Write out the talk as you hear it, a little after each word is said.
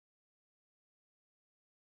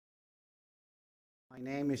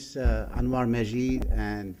name is Anouar Majid,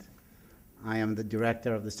 and I am the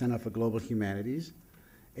director of the Center for Global Humanities.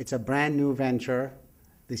 It's a brand new venture.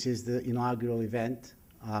 This is the inaugural event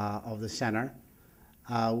of the center,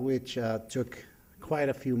 which took quite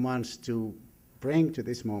a few months to bring to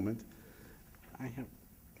this moment. I have,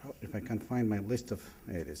 if I can find my list of,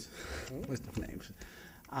 there it is, list of names.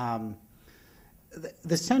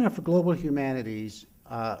 The Center for Global Humanities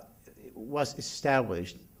was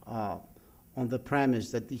established on the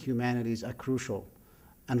premise that the humanities are crucial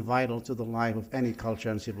and vital to the life of any culture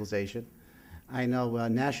and civilization. I know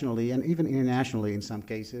nationally and even internationally in some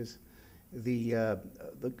cases, the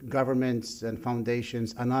governments and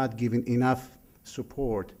foundations are not giving enough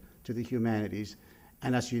support to the humanities.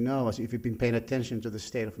 And as you know, if you've been paying attention to the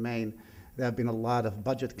state of Maine, there have been a lot of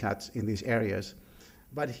budget cuts in these areas.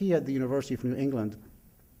 But here at the University of New England,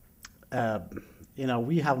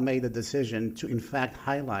 we have made the decision to, in fact,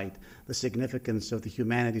 highlight the significance of the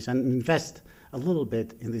humanities and invest a little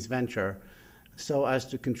bit in this venture so as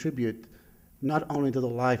to contribute not only to the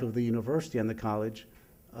life of the university and the college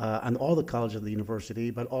and all the colleges of the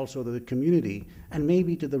university, but also to the community and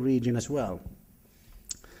maybe to the region as well,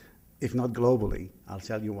 if not globally. I'll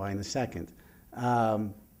tell you why in a second.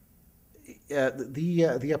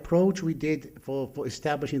 The approach we did for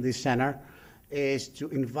establishing this center is to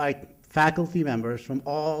invite faculty members from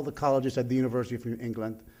all the colleges at the University of New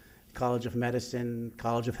England, College of Medicine,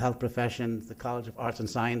 College of Health Professions, the College of Arts and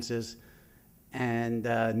Sciences, and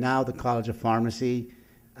now the College of Pharmacy,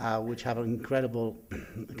 which have incredible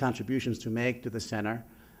contributions to make to the center,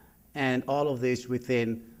 and all of this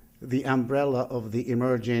within the umbrella of the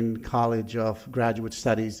emerging College of Graduate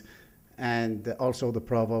Studies and also the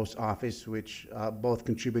Provost's office, which both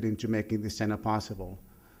contributing to making this center possible.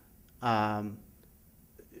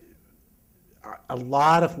 A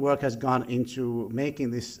lot of work has gone into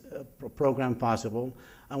making this program possible.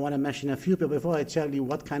 I want to mention a few people before I tell you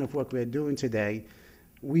what kind of work we're doing today.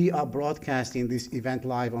 We are broadcasting this event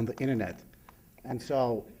live on the internet. And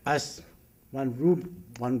so when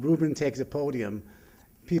Reuben takes a podium,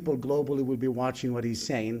 people globally will be watching what he's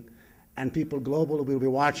saying, and people globally will be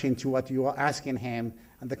watching to what you are asking him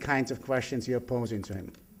and the kinds of questions you're posing to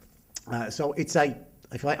him. So it's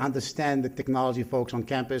if I understand the technology folks on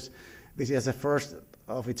campus, this is a first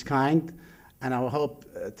of its kind, and I hope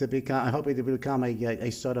it will become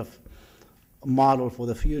a sort of model for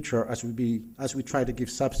the future as we try to give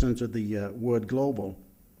substance to the word global.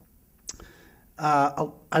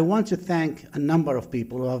 I want to thank a number of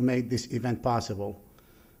people who have made this event possible.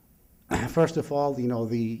 First of all,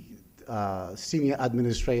 the senior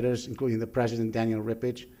administrators, including the president, Daniel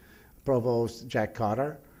Rippich, provost, Jack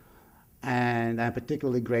Carter, and I'm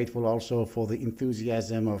particularly grateful also for the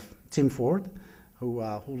enthusiasm of Tim Ford, who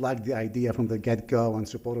liked the idea from the get-go and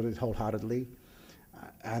supported it wholeheartedly.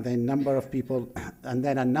 And then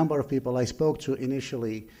a number of people I spoke to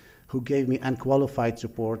initially who gave me unqualified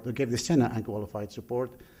support, who gave the center unqualified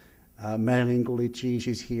support. Marilyn Gulici,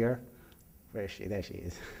 she's here. Where is she? There she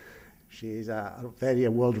is. She's a very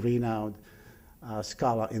world-renowned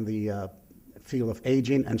scholar in the field of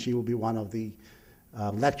aging, and she will be one of the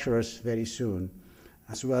lecturers very soon.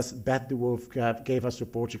 As well as Beth DeWolf gave us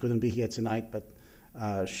support. She couldn't be here tonight, but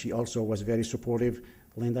she also was very supportive.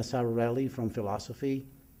 Linda Sararelli from philosophy.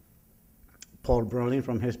 Paul Berlin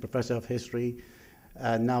from his professor of history,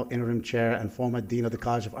 now interim chair and former dean of the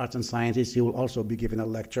College of Arts and Sciences. He will also be giving a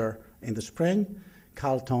lecture in the spring.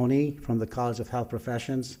 Carl Toney from the College of Health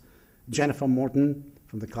Professions. Jennifer Morton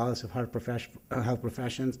from the College of Health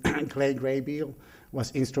Professions. Clay Graybeal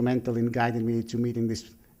was instrumental in guiding me to meeting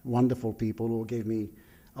these wonderful people who gave me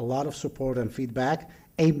a lot of support and feedback.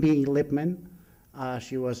 Amy Lipman,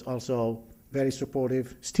 she was also very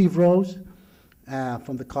supportive. Steve Rose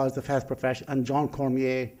from the College of Health Professions, and John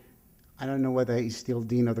Cormier, I don't know whether he's still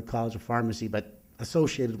Dean of the College of Pharmacy, but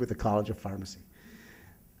associated with the College of Pharmacy.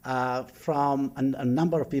 From a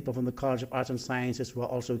number of people from the College of Arts and Sciences were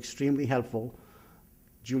also extremely helpful.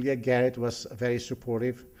 Julia Garrett was very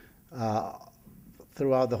supportive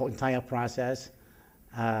throughout the whole entire process.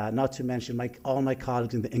 Not to mention all my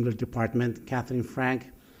colleagues in the English department. Catherine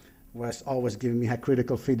Frank was always giving me her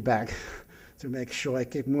critical feedback to make sure I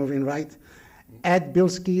keep moving right. Ed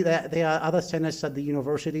Bilski, there are other centers at the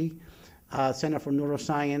university, Center for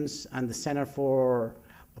Neuroscience and the Center for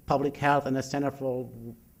Public Health and the Center for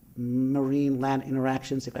Marine Land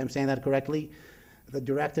Interactions, if I'm saying that correctly. The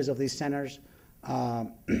directors of these centers,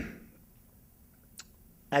 Ed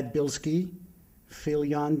Bilski, Phil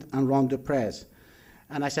Yond, and Ron Duprez.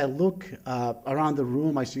 And as I look around the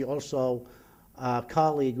room, I see also a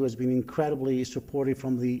colleague who has been incredibly supportive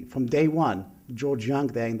from day one, George Young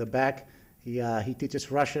there in the back. He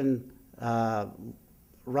teaches Russian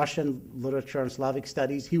literature and Slavic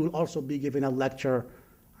studies. He will also be giving a lecture,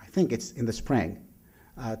 I think it's in the spring,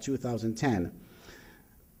 2010.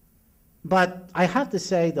 But I have to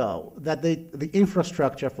say, though, that the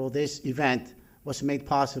infrastructure for this event was made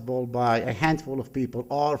possible by a handful of people,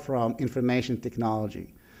 all from information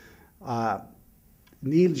technology.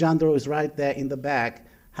 Neil Jandro is right there in the back,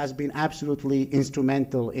 has been absolutely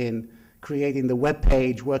instrumental in creating the web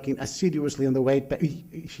page, working assiduously on the web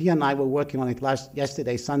page. He and I were working on it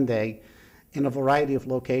yesterday, Sunday, in a variety of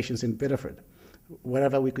locations in Biddeford,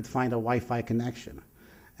 wherever we could find a Wi-Fi connection.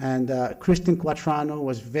 And Kristen Quattrano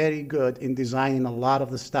was very good in designing a lot of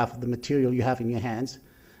the stuff, the material you have in your hands.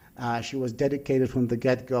 She was dedicated from the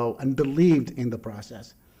get-go and believed in the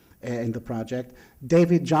process, in the project.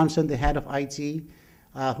 David Johnson, the head of IT,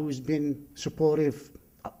 who's been supportive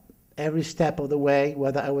every step of the way,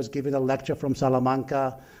 whether I was giving a lecture from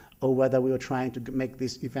Salamanca or whether we were trying to make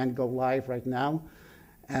this event go live right now.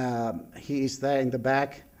 He is there in the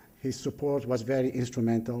back. His support was very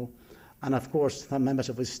instrumental. And of course, some members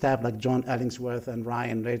of his staff like John Ellingsworth and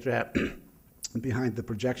Ryan Radra behind the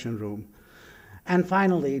projection room. And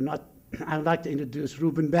finally, I would like to introduce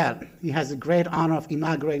Reuben Bell. He has the great honor of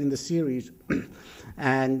inaugurating the series,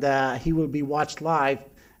 and he will be watched live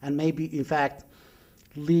and maybe, in fact,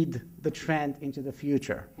 lead the trend into the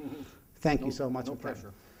future. Thank you so much. No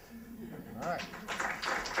pressure. All right.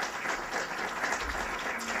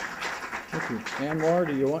 Thank you. Anouar,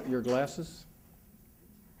 do you want your glasses?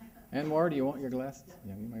 Anouar, do you want your glasses?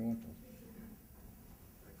 Yeah, you may want those.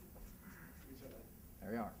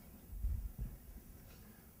 There you are.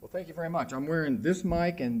 Well, thank you very much. I'm wearing this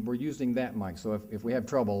mic, and we're using that mic, so if we have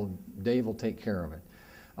trouble, Dave will take care of it.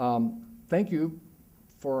 Thank you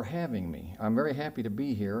for having me. I'm very happy to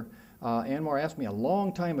be here. Anouar asked me a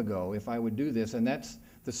long time ago if I would do this, and that's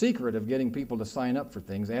the secret of getting people to sign up for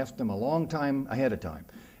things. Ask them a long time ahead of time.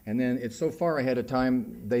 And then it's so far ahead of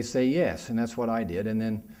time, they say yes, and that's what I did. And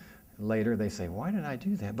then later they say, why did I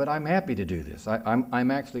do that? But I'm happy to do this.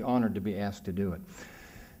 I'm actually honored to be asked to do it.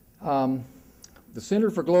 The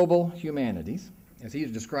Center for Global Humanities, as he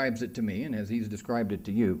describes it to me and as he's described it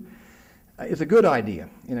to you, is a good idea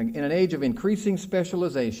in an age of increasing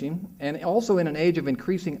specialization and also in an age of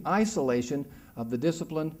increasing isolation of the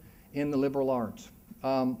discipline in the liberal arts.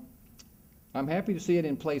 I'm happy to see it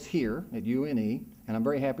in place here at UNE, and I'm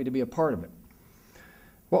very happy to be a part of it.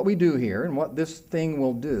 What we do here and what this thing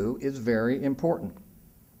will do is very important.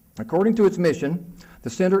 According to its mission, the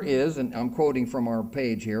center is, and I'm quoting from our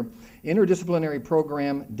page here, interdisciplinary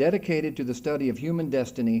program dedicated to the study of human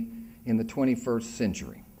destiny in the 21st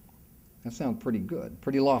century. That sounds pretty good,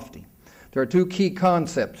 pretty lofty. There are two key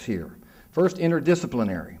concepts here. First,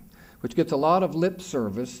 interdisciplinary, which gets a lot of lip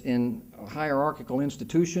service in hierarchical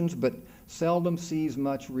institutions, but seldom sees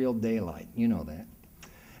much real daylight. You know that.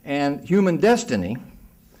 And human destiny,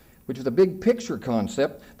 which is a big picture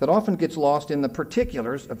concept that often gets lost in the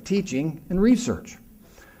particulars of teaching and research.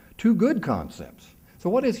 Two good concepts. So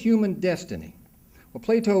what is human destiny? Well,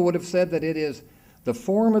 Plato would have said that it is the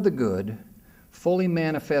form of the good fully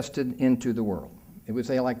manifested into the world. It would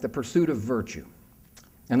say like the pursuit of virtue.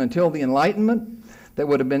 And until the Enlightenment, that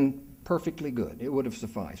would have been perfectly good. It would have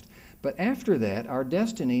sufficed. But after that, our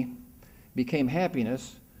destiny became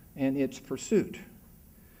happiness and its pursuit.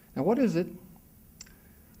 Now, what is it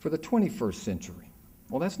for the 21st century?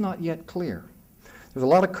 Well, that's not yet clear. There's a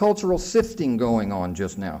lot of cultural sifting going on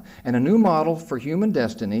just now, and a new model for human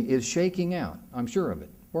destiny is shaking out. I'm sure of it.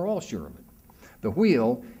 We're all sure of it. The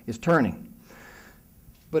wheel is turning.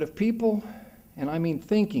 But if people, and I mean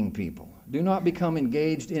thinking people, do not become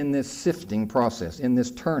engaged in this sifting process, in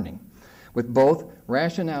this turning, with both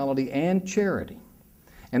rationality and charity,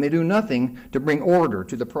 and they do nothing to bring order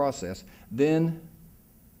to the process, then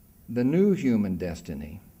the new human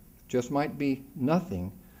destiny just might be nothing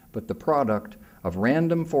but the product of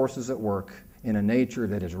random forces at work in a nature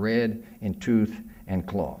that is red in tooth and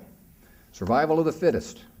claw. Survival of the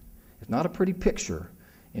fittest is not a pretty picture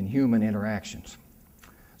in human interactions.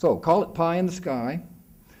 So call it pie in the sky,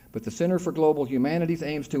 but the Center for Global Humanities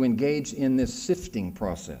aims to engage in this sifting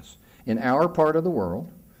process in our part of the world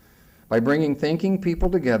by bringing thinking people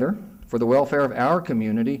together for the welfare of our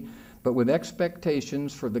community, but with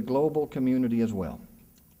expectations for the global community as well.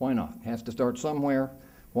 Why not? It has to start somewhere.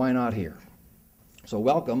 Why not here? So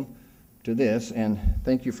welcome to this, and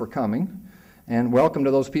thank you for coming. And welcome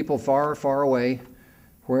to those people far, far away,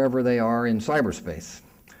 wherever they are in cyberspace.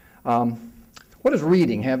 What does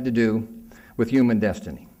reading have to do with human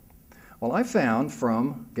destiny? Well, I found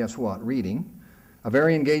from, guess what, reading, a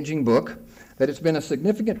very engaging book that it's been a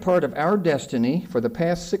significant part of our destiny for the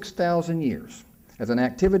past 6,000 years as an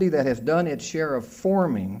activity that has done its share of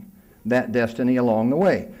forming that destiny along the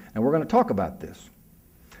way. And we're going to talk about this.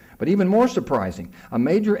 But even more surprising, a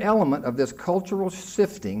major element of this cultural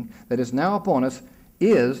sifting that is now upon us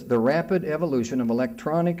is the rapid evolution of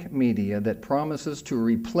electronic media that promises to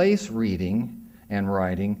replace reading and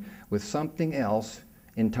writing with something else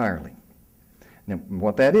entirely. Now,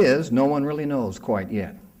 what that is, no one really knows quite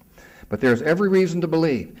yet. But there's every reason to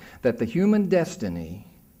believe that the human destiny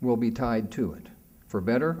will be tied to it, for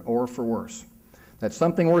better or for worse. That's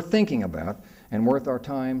something worth thinking about and worth our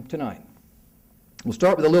time tonight. We'll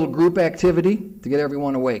start with a little group activity to get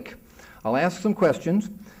everyone awake. I'll ask some questions,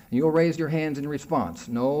 and you'll raise your hands in response.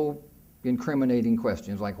 No incriminating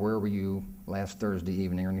questions like where were you last Thursday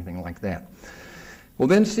evening or anything like that. We'll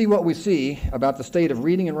then see what we see about the state of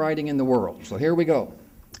reading and writing in the world. So here we go.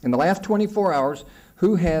 In the last 24 hours,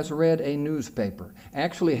 who has read a newspaper?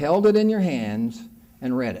 Actually held it in your hands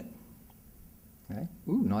and read it? Okay.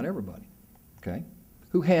 Ooh, not everybody. Okay.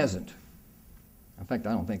 Who hasn't? In fact,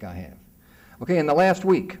 I don't think I have. Okay, in the last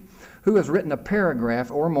week, who has written a paragraph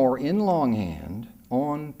or more in longhand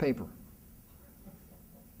on paper?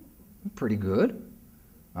 Pretty good.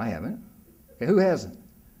 I haven't. Okay, who hasn't?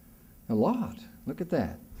 A lot. Look at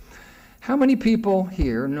that. How many people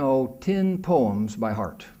here know 10 poems by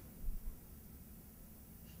heart?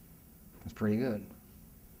 That's pretty good.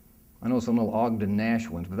 I know some little Ogden Nash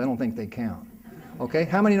ones, but I don't think they count. Okay,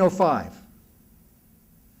 how many know 5?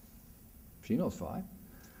 She knows 5. All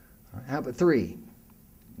right, how about 3?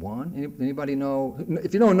 1? Anybody know?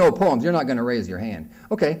 If you don't know poems, you're not going to raise your hand.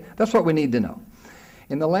 Okay, that's what we need to know.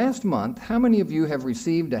 In the last month, how many of you have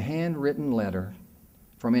received a handwritten letter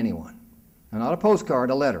from anyone? Now, not a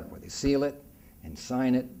postcard, a letter, where they seal it and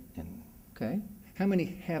sign it. And okay, how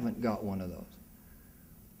many haven't got one of those?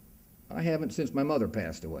 I haven't since my mother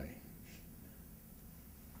passed away.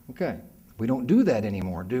 Okay, we don't do that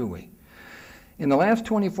anymore, do we? In the last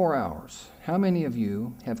 24 hours, how many of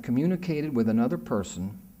you have communicated with another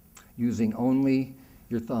person using only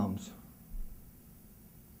your thumbs?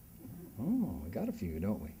 Oh, we got a few,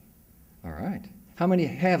 don't we? All right. How many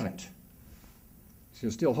haven't?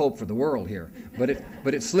 There's still hope for the world here, but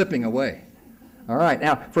it's slipping away. All right.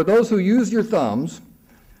 Now, for those who use your thumbs,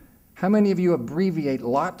 how many of you abbreviate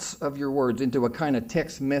lots of your words into a kind of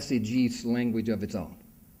text message-y language of its own?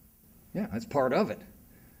 Yeah, that's part of it.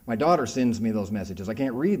 My daughter sends me those messages. I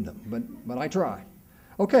can't read them, but I try.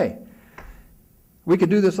 Okay. We could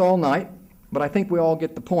do this all night, but I think we all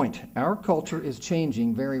get the point. Our culture is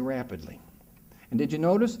changing very rapidly. And did you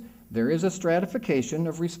notice there is a stratification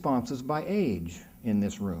of responses by age in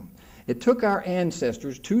this room? It took our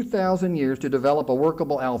ancestors 2,000 years to develop a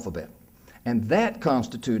workable alphabet, and that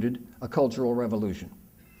constituted a cultural revolution.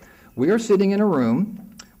 We are sitting in a room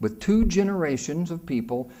with 2 generations of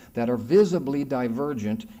people that are visibly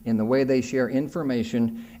divergent in the way they share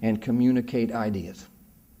information and communicate ideas.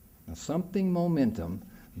 Now, something momentum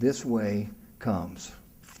this way comes.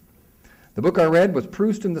 The book I read was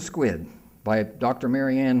Proust and the Squid by Dr.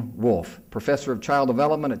 Marianne Wolfe, professor of child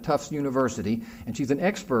development at Tufts University, and she's an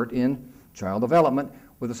expert in child development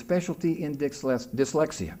with a specialty in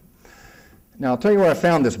dyslexia. Now, I'll tell you where I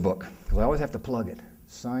found this book, because I always have to plug it.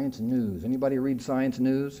 Science News. Anybody read Science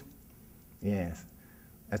News? Yes.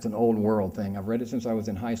 That's an old world thing. I've read it since I was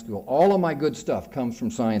in high school. All of my good stuff comes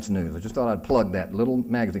from Science News. I just thought I'd plug that little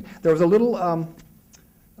magazine. There was a little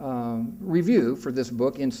review for this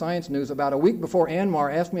book in Science News about a week before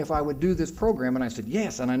Anouar asked me if I would do this program, and I said,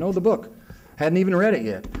 yes, and I know the book. Hadn't even read it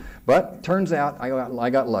yet. But turns out I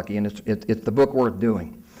got lucky, and it's the book worth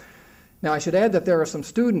doing. Now, I should add that there are some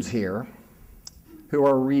students here who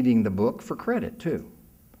are reading the book for credit, too.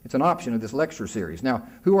 It's an option of this lecture series. Now,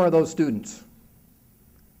 who are those students?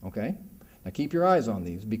 Okay? Now, keep your eyes on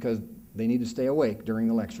these, because they need to stay awake during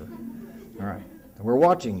the lecture. All right. We're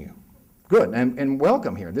watching you. Good, and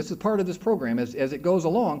welcome here. This is part of this program. As it goes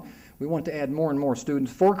along, we want to add more and more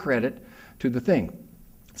students for credit to the thing.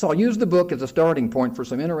 So I'll use the book as a starting point for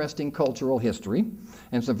some interesting cultural history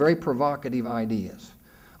and some very provocative ideas.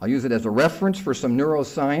 I'll use it as a reference for some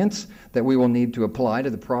neuroscience that we will need to apply to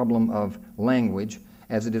the problem of language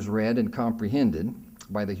as it is read and comprehended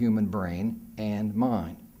by the human brain and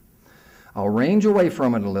mind. I'll range away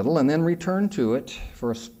from it a little and then return to it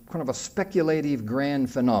for kind of a speculative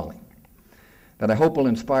grand finale that I hope will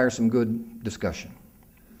inspire some good discussion.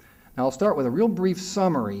 Now, I'll start with a real brief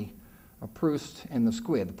summary of Proust and the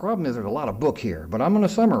Squid. The problem is there's a lot of book here, but I'm going to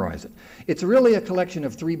summarize it. It's really a collection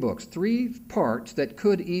of 3 books, 3 parts that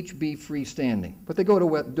could each be freestanding, but they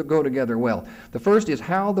go together well. The first is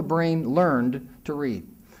How the Brain Learned to Read.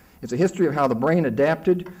 It's a history of how the brain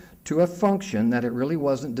adapted to a function that it really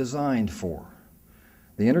wasn't designed for.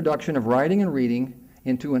 The introduction of writing and reading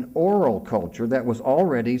into an oral culture that was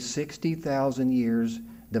already 60,000 years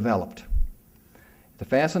developed. It's a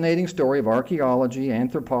fascinating story of archaeology,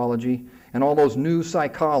 anthropology, and all those new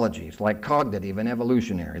psychologies like cognitive and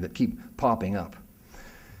evolutionary that keep popping up.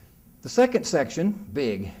 The second section,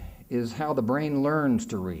 big, is how the brain learns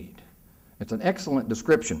to read. It's an excellent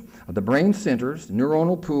description of the brain centers,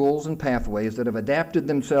 neuronal pools, and pathways that have adapted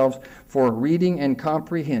themselves for reading and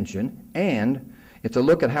comprehension, and it's a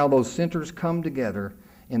look at how those centers come together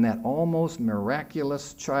in that almost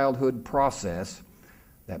miraculous childhood process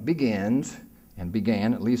that begins, and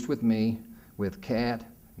began, at least with me, with cat,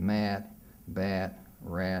 mat, bat,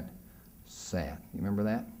 rat, sat. You remember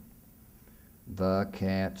that? The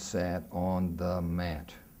cat sat on the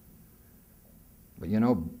mat. But you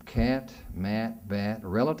know, cat, mat, bat,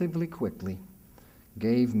 relatively quickly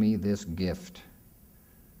gave me this gift.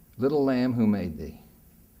 Little lamb, who made thee?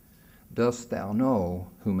 Dost thou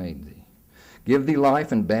know who made thee? Give thee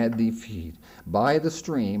life and bade thee feed by the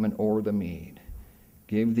stream and o'er the mead.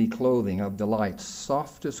 Give thee clothing of delight,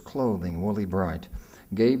 softest clothing, woolly bright.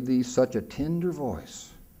 Gave thee such a tender voice,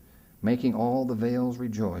 making all the vales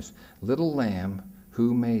rejoice. Little lamb,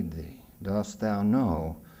 who made thee? Dost thou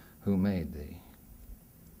know who made thee?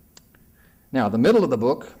 Now, the middle of the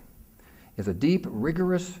book is a deep,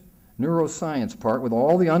 rigorous neuroscience part with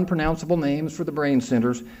all the unpronounceable names for the brain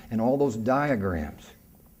centers and all those diagrams.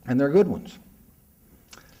 And they're good ones.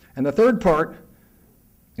 And the third part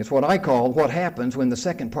is what I call what happens when the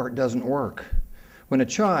second part doesn't work. When a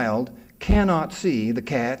child cannot see the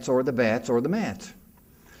cats or the bats or the mats.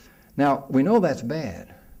 Now, we know that's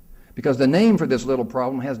bad because the name for this little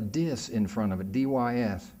problem has dys in front of it,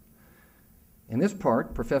 D-Y-S. In this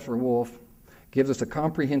part, Professor Wolf gives us a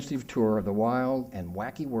comprehensive tour of the wild and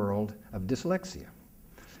wacky world of dyslexia.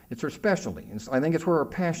 It's her specialty. I think it's where her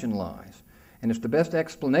passion lies. And it's the best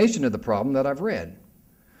explanation of the problem that I've read.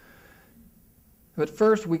 But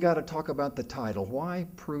first, we got to talk about the title, Why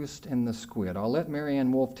Proust and the Squid? I'll let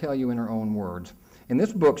Marianne Wolf tell you in her own words. In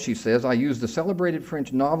this book, she says, I use the celebrated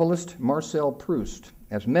French novelist Marcel Proust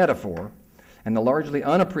as metaphor and the largely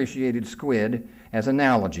unappreciated squid as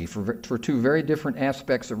analogy for two very different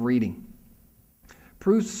aspects of reading.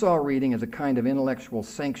 Proust saw reading as a kind of intellectual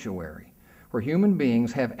sanctuary where human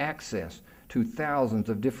beings have access to thousands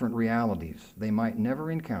of different realities they might never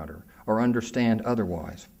encounter or understand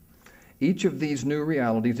otherwise. Each of these new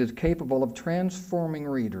realities is capable of transforming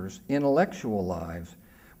readers' intellectual lives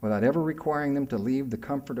without ever requiring them to leave the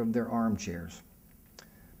comfort of their armchairs.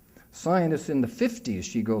 Scientists in the 50s,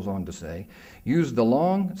 she goes on to say, used the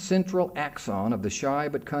long central axon of the shy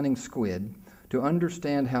but cunning squid to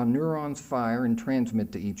understand how neurons fire and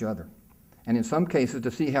transmit to each other, and in some cases to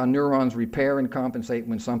see how neurons repair and compensate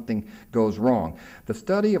when something goes wrong. The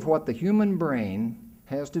study of what the human brain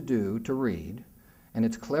has to do to read and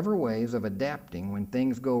its clever ways of adapting when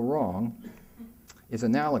things go wrong is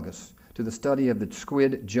analogous to the study of the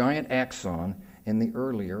squid giant axon in the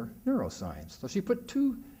earlier neuroscience. So she put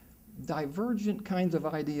two divergent kinds of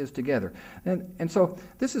ideas together. And so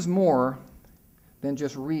this is more than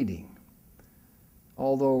just reading.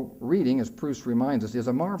 Although reading, as Proust reminds us, is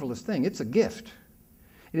a marvelous thing. It's a gift.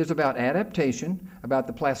 It is about adaptation, about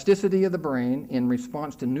the plasticity of the brain in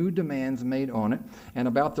response to new demands made on it, and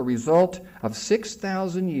about the result of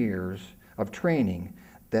 6,000 years of training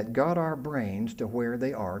that got our brains to where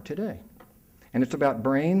they are today. And it's about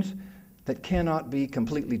brains that cannot be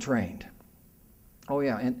completely trained. Oh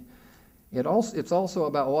yeah, and it's also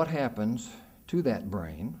about what happens to that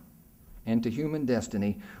brain and to human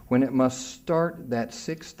destiny when it must start that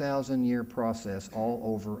 6,000-year process all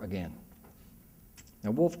over again.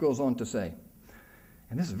 Now, Wolf goes on to say,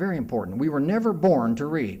 and this is very important, we were never born to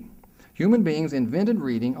read. Human beings invented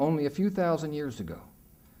reading only a few thousand years ago.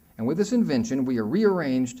 And with this invention, we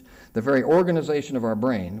rearranged the very organization of our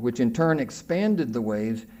brain, which in turn expanded the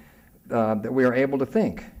ways that we are able to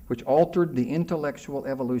think, which altered the intellectual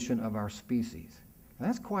evolution of our species. Now,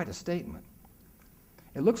 that's quite a statement.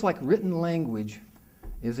 It looks like written language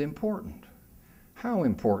is important. How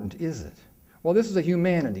important is it? Well, this is a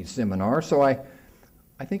humanities seminar, so I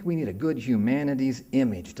think we need a good humanities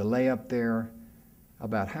image to lay up there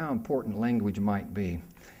about how important language might be.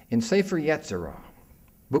 In Sefer Yetzirah,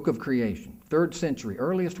 Book of Creation, 3rd century,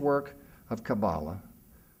 earliest work of Kabbalah,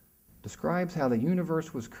 describes how the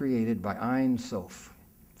universe was created by Ein Sof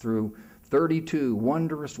through 32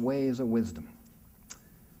 wondrous ways of wisdom.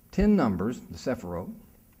 10 numbers, the Sephirot,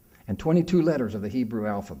 and 22 letters of the Hebrew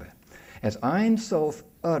alphabet. As Ein Sof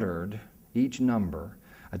uttered each number,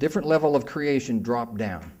 a different level of creation dropped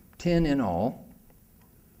down. 10 in all,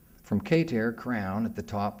 from Keter, crown, at the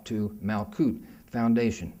top, to Malkut,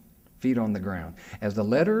 foundation, feet on the ground. As the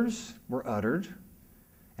letters were uttered,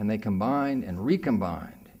 and they combined and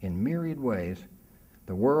recombined in myriad ways,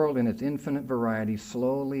 the world in its infinite variety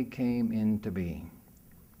slowly came into being.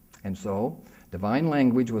 And so, divine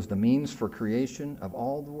language was the means for creation of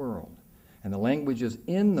all the world, and the languages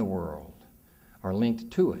in the world are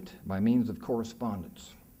linked to it by means of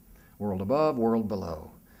correspondence. World above, world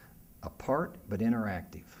below, apart but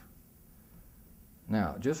interactive.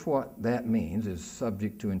 Now, just what that means is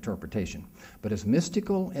subject to interpretation, but as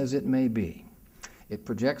mystical as it may be, it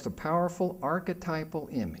projects a powerful archetypal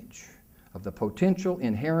image of the potential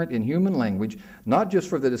inherent in human language, not just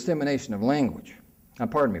for the dissemination of language,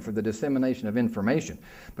 for the dissemination of information,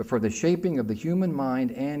 but for the shaping of the human mind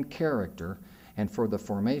and character, and for the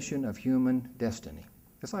formation of human destiny.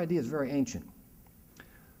 This idea is very ancient.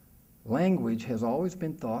 Language has always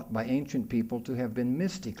been thought by ancient people to have been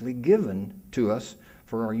mystically given to us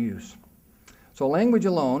for our use. So language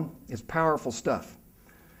alone is powerful stuff.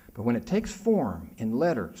 But when it takes form in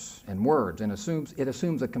letters and words and it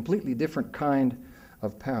assumes a completely different kind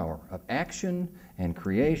of power, of action and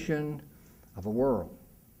creation of a world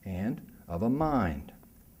and of a mind.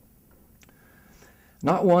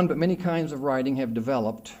 Not one, but many kinds of writing have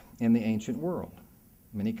developed in the ancient world.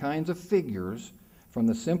 Many kinds of figures, from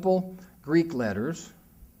the simple Greek letters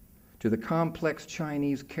to the complex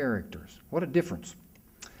Chinese characters. What a difference.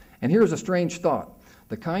 And here's a strange thought.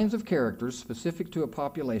 The kinds of characters specific to a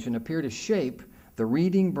population appear to shape the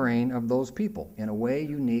reading brain of those people in a way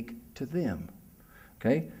unique to them.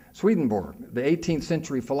 Okay? Swedenborg, the 18th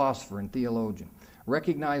century philosopher and theologian,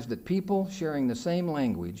 recognized that people sharing the same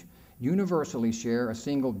language universally share a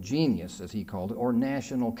single genius, as he called it, or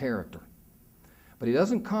national character. But he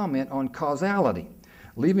doesn't comment on causality,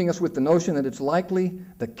 leaving us with the notion that it's likely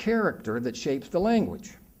the character that shapes the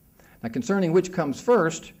language. Now, concerning which comes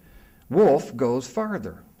first, Wolff goes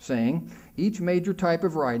farther, saying, each major type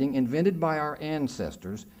of writing invented by our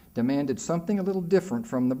ancestors demanded something a little different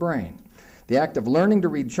from the brain. The act of learning to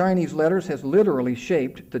read Chinese letters has literally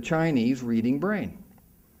shaped the Chinese reading brain.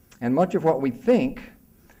 And much of what we think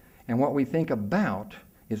and what we think about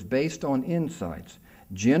is based on insights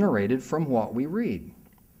generated from what we read.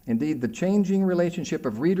 Indeed, the changing relationship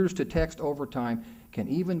of readers to text over time can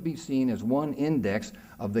even be seen as one index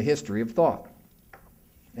of the history of thought.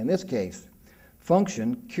 In this case,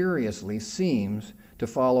 function curiously seems to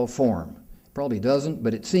follow form. Probably doesn't,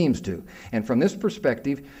 but it seems to. And from this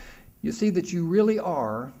perspective, you see that you really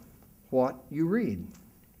are what you read,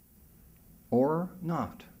 or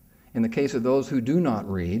not, in the case of those who do not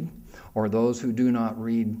read, or those who do not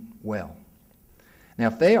read well. Now,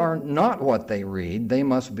 if they are not what they read, they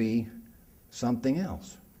must be something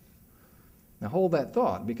else. Now, hold that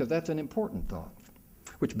thought, because that's an important thought,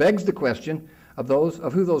 which begs the question of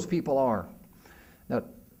who those people are. Now,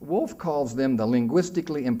 Wolff calls them the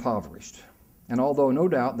linguistically impoverished. And although no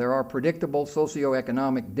doubt there are predictable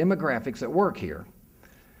socioeconomic demographics at work here,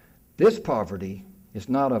 this poverty is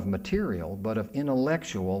not of material, but of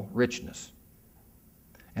intellectual richness.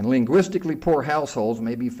 And linguistically poor households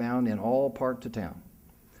may be found in all parts of town.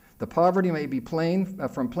 The poverty may be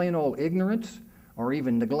from plain old ignorance or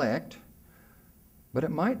even neglect, but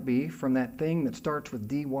it might be from that thing that starts with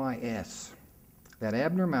DYS, that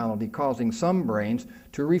abnormality causing some brains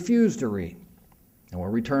to refuse to read. And we'll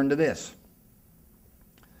return to this.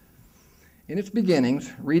 In its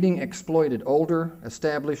beginnings, reading exploited older,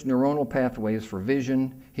 established neuronal pathways for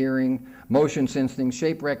vision, hearing, motion sensing,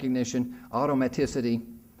 shape recognition, automaticity,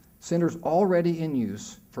 centers already in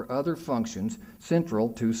use for other functions central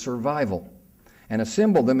to survival, and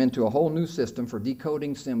assembled them into a whole new system for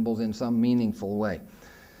decoding symbols in some meaningful way.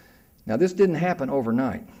 Now, this didn't happen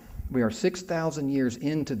overnight. We are 6,000 years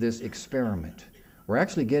into this experiment. We're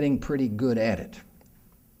actually getting pretty good at it.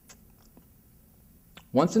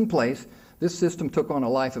 Once in place, this system took on a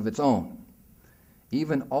life of its own,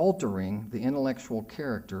 even altering the intellectual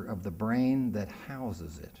character of the brain that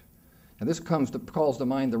houses it. Now, this calls to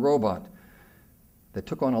mind the robot that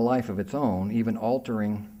took on a life of its own, even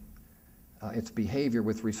altering its behavior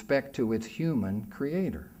with respect to its human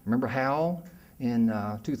creator. Remember HAL in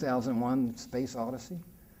 2001, Space Odyssey?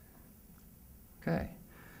 Okay.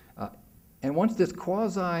 And once this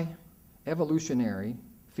quasi-evolutionary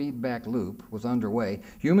feedback loop was underway,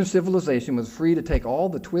 human civilization was free to take all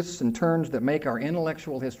the twists and turns that make our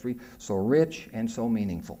intellectual history so rich and so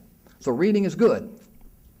meaningful. So reading is good.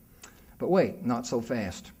 But wait, not so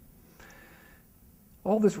fast.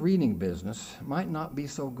 All this reading business might not be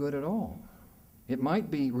so good at all. It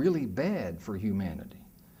might be really bad for humanity.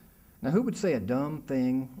 Now, who would say a dumb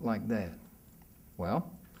thing like that?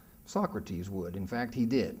 Well, Socrates would. In fact, he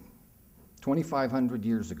did, 2,500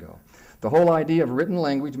 years ago. The whole idea of written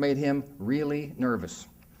language made him really nervous.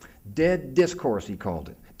 Dead discourse, he called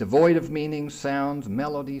it, devoid of meaning, sounds,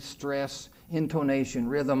 melody, stress, intonation,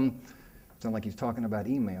 rhythm. Sounds like he's talking about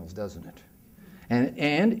emails, doesn't it?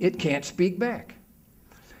 And it can't speak back.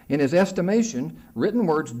 In his estimation, written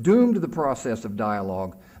words doomed the process of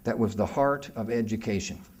dialogue that was the heart of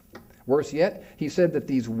education. Worse yet, he said that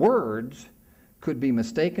these words could be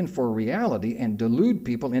mistaken for reality and delude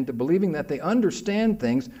people into believing that they understand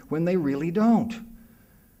things when they really don't.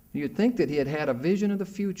 You'd think that he had had a vision of the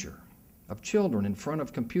future, of children in front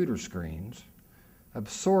of computer screens,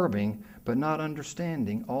 absorbing but not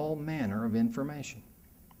understanding all manner of information.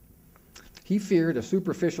 He feared a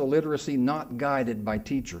superficial literacy not guided by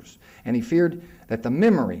teachers, and he feared that the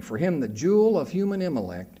memory, for him the jewel of human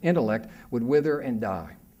intellect, would wither and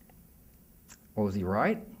die. Well, was he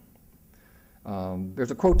right?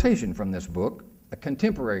 There's a quotation from this book, a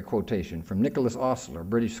contemporary quotation from Nicholas Osler, a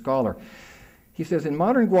British scholar. He says, in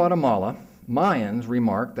modern Guatemala, Mayans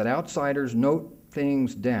remark that outsiders note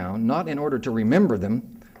things down not in order to remember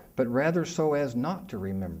them, but rather so as not to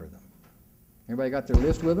remember them. Everybody got their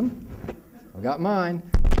list with them? I've got mine.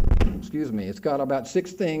 Excuse me. It's got about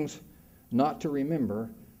 6 things not to remember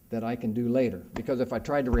that I can do later, because if I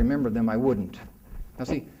tried to remember them, I wouldn't. Now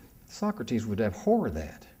see, Socrates would abhor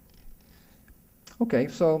that. Okay,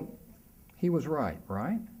 so he was right?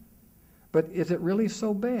 But is it really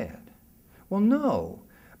so bad? Well, no,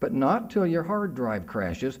 but not till your hard drive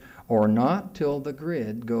crashes or not till the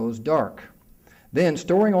grid goes dark. Then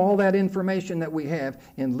storing all that information that we have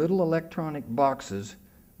in little electronic boxes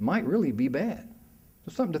might really be bad.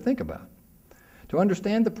 There's something to think about. To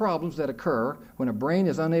understand the problems that occur when a brain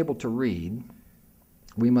is unable to read,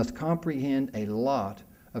 we must comprehend a lot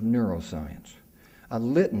of neuroscience, a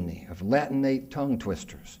litany of Latinate tongue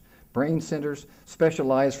twisters, brain centers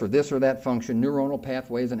specialized for this or that function, neuronal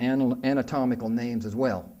pathways, and anatomical names as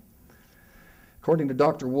well. According to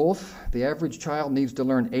Dr. Wolf, the average child needs to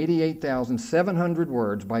learn 88,700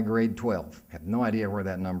 words by grade 12. I have no idea where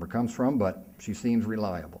that number comes from, but she seems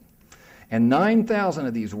reliable. And 9,000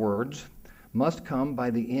 of these words must come by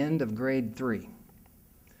the end of grade 3.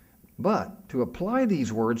 But to apply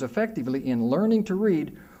these words effectively in learning to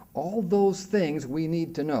read, all those things we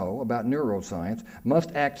need to know about neuroscience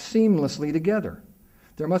must act seamlessly together.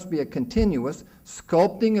 There must be a continuous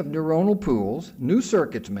sculpting of neuronal pools, new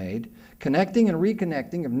circuits made, connecting and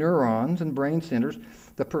reconnecting of neurons and brain centers,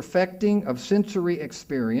 the perfecting of sensory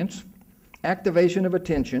experience, activation of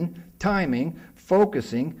attention, timing,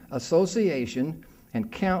 focusing, association,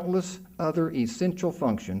 and countless other essential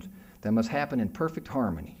functions that must happen in perfect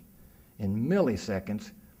harmony, in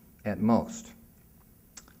milliseconds at most.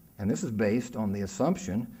 And this is based on the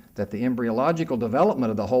assumption that the embryological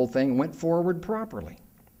development of the whole thing went forward properly.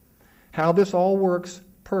 How this all works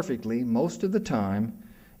perfectly most of the time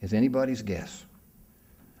is anybody's guess.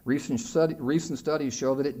 Recent studies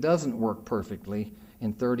show that it doesn't work perfectly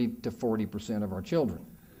in 30 to 40% of our children.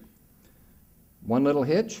 One little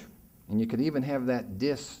hitch, and you could even have that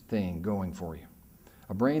DIS thing going for you.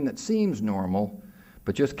 A brain that seems normal,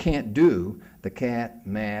 but just can't do the cat,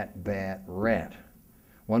 mat, bat, rat.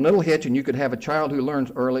 One little hitch, and you could have a child who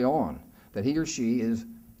learns early on that he or she is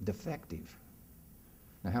defective.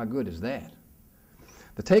 Now, how good is that?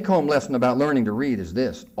 The take-home lesson about learning to read is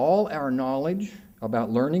this. All our knowledge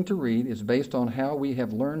about learning to read is based on how we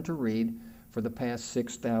have learned to read for the past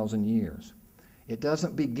 6,000 years. It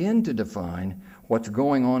doesn't begin to define what's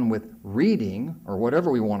going on with reading, or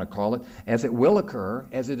whatever we want to call it, as it will occur,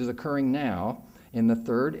 as it is occurring now, in the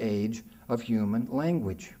third age of human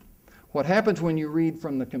language. What happens when you read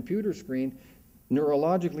from the computer screen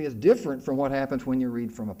neurologically is different from what happens when you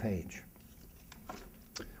read from a page.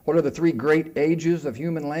 What are the 3 great ages of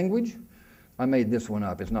human language? I made this one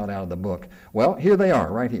up. It's not out of the book. Well, here they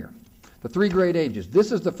are, right here. The 3 great ages.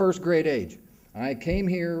 This is the first great age. I came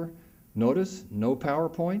here, notice, no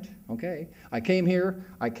PowerPoint, okay? I came here,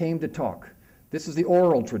 I came to talk. This is the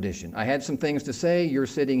oral tradition. I had some things to say. You're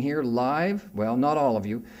sitting here live. Well, not all of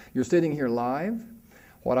you. You're sitting here live.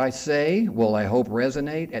 What I say will, I hope,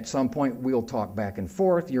 resonate. At some point, we'll talk back and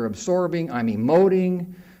forth. You're absorbing. I'm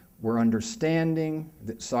emoting. We're understanding.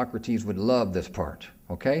 That Socrates would love this part,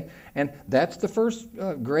 okay? And that's the first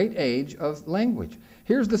great age of language.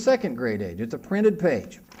 Here's the second great age. It's a printed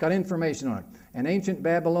page. Got information on it. An ancient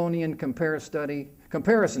Babylonian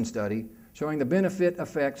comparison study showing the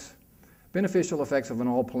beneficial effects of an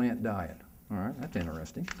all-plant diet. All right, that's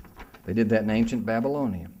interesting. They did that in ancient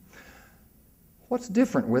Babylonia. What's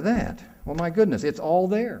different with that? Well, my goodness, it's all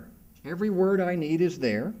there. Every word I need is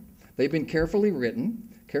there. They've been carefully written,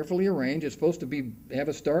 carefully arranged. It's supposed to have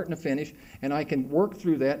a start and a finish, and I can work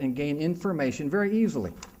through that and gain information very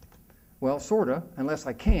easily. Well, sort of, unless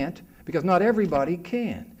I can't, because not everybody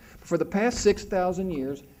can. For the past 6,000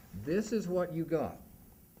 years, this is what you got.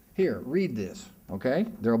 Here, read this, okay?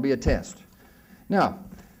 There will be a test. Now,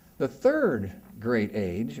 the third great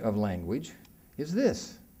age of language is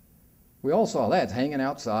this. We all saw that. It's hanging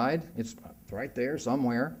outside. It's right there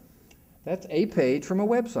somewhere. That's a page from a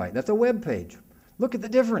website. That's a web page. Look at the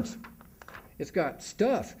difference. It's got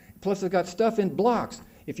stuff. Plus, it's got stuff in blocks.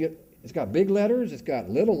 It's got big letters. It's got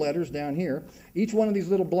little letters down here. Each one of these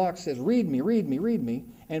little blocks says, read me, read me, read me.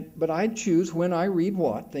 But I choose when I read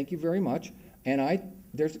what. Thank you very much. And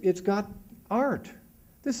it's got art.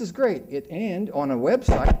 This is great. And on a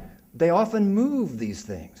website, they often move these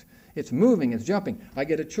things. It's moving. It's jumping. I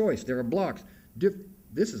get a choice. There are blocks.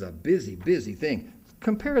 This is a busy, busy thing.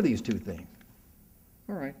 Compare these two things.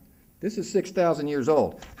 All right. This is 6,000 years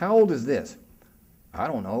old. How old is this? I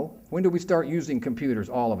don't know. When did we start using computers,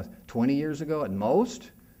 all of us? 20 years ago at most?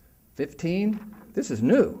 15? This is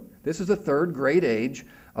new. This is the third great age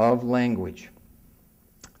of language.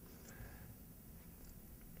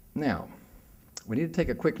 Now, we need to take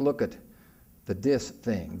a quick look at the dis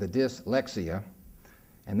thing, the dyslexia,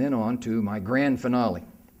 and then on to my grand finale.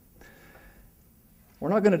 We're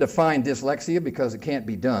not going to define dyslexia because it can't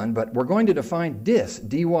be done, but we're going to define dys,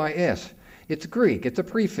 D-Y-S. It's Greek. It's a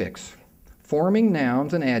prefix, forming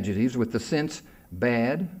nouns and adjectives with the sense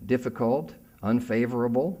bad, difficult,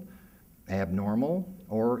 unfavorable, abnormal,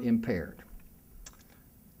 or impaired.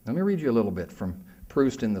 Let me read you a little bit from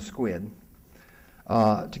Proust and the Squid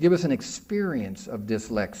to give us an experience of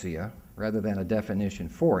dyslexia rather than a definition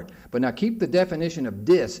for it. But now keep the definition of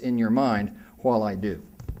dys in your mind while I do.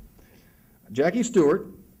 Jackie Stewart,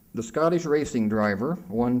 the Scottish racing driver,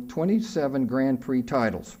 won 27 Grand Prix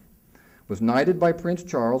titles, was knighted by Prince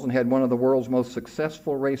Charles, and had one of the world's most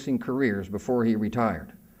successful racing careers before he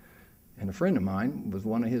retired. And a friend of mine was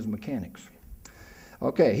one of his mechanics.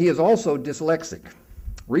 Okay, he is also dyslexic.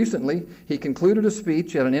 Recently, he concluded a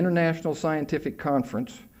speech at an international scientific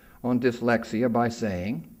conference on dyslexia by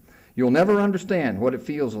saying, "You'll never understand what it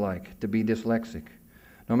feels like to be dyslexic.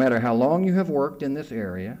 No matter how long you have worked in this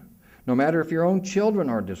area, no matter if your own children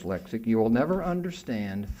are dyslexic, you will never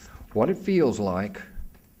understand what it feels like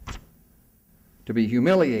to be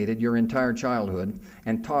humiliated your entire childhood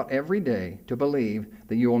and taught every day to believe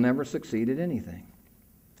that you will never succeed at anything."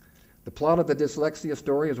 The plot of the dyslexia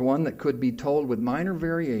story is one that could be told with minor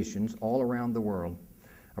variations all around the world.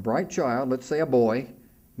 A bright child, let's say a boy,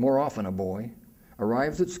 more often a boy,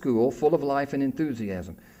 arrives at school full of life and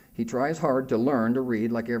enthusiasm. He tries hard to learn to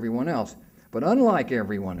read like everyone else. But unlike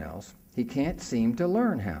everyone else, he can't seem to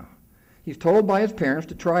learn how. He's told by his parents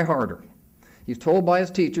to try harder. He's told by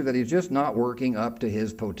his teacher that he's just not working up to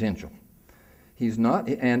his potential. He's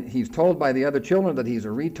told by the other children that he's a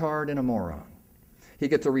retard and a moron. He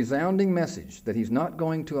gets a resounding message that he's not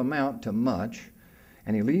going to amount to much,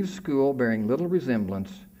 and he leaves school bearing little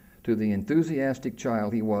resemblance to the enthusiastic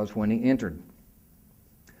child he was when he entered.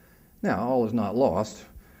 Now, all is not lost.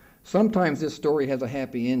 Sometimes this story has a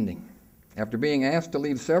happy ending. After being asked to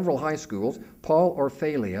leave several high schools, Paul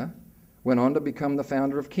Orfalea went on to become the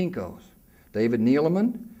founder of Kinko's. David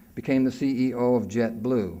Neeleman became the CEO of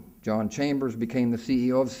JetBlue. John Chambers became the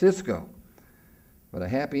CEO of Cisco. But a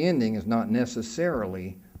happy ending is not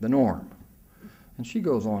necessarily the norm. And she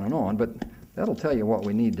goes on, but that'll tell you what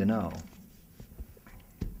we need to know.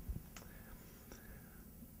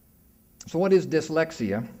 So what is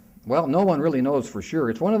dyslexia? Well, no one really knows for sure.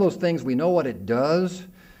 It's one of those things we know what it does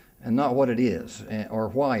and not what it is or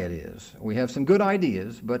why it is. We have some good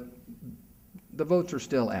ideas, but the votes are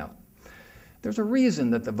still out. There's a reason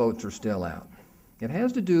that the votes are still out. It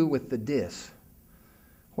has to do with the dys.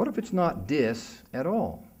 What if it's not dys at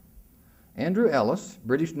all? Andrew Ellis,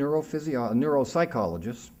 British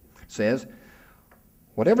neuropsychologist, says,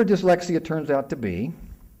 whatever dyslexia turns out to be,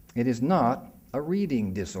 it is not a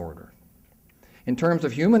reading disorder. In terms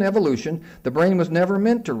of human evolution, the brain was never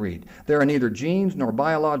meant to read. There are neither genes nor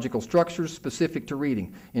biological structures specific to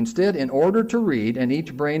reading. Instead, in order to read,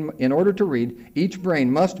 each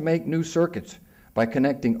brain must make new circuits by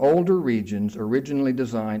connecting older regions originally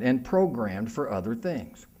designed and programmed for other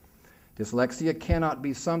things. Dyslexia cannot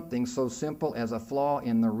be something so simple as a flaw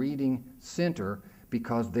in the reading center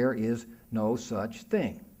because there is no such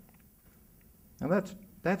thing. Now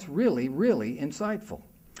that's really, really insightful.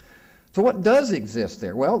 So what does exist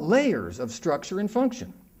there? Well, layers of structure and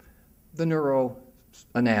function. The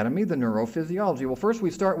neuroanatomy, the neurophysiology. Well, first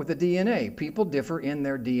we start with the DNA. People differ in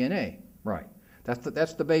their DNA, right?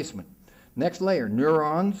 That's the basement. Next layer,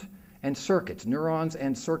 neurons and circuits. Neurons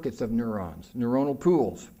and circuits of neurons. Neuronal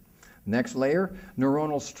pools. Next layer,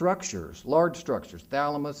 neuronal structures, large structures.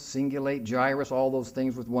 Thalamus, cingulate, gyrus, all those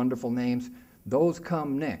things with wonderful names. Those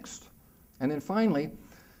come next. And then finally,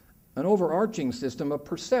 an overarching system of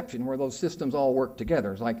perception where those systems all work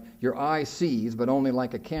together. It's like your eye sees, but only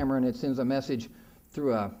like a camera, and it sends a message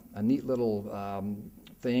through a neat little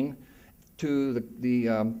thing to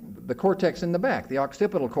the cortex in the back, the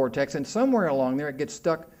occipital cortex, and somewhere along there it gets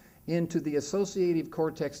stuck into the associative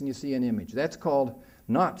cortex and you see an image. That's called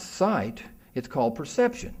not sight, it's called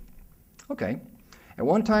perception. Okay, at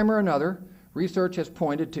one time or another, research has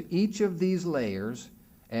pointed to each of these layers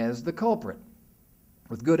as the culprit,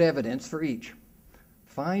 with good evidence for each.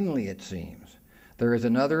 Finally, it seems, there is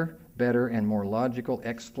another, better, and more logical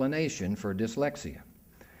explanation for dyslexia.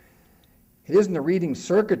 It isn't the reading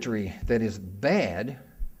circuitry that is bad.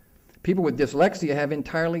 People with dyslexia have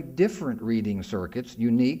entirely different reading circuits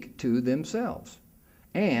unique to themselves.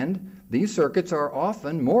 And these circuits are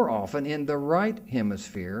often, more often, in the right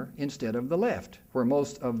hemisphere instead of the left, where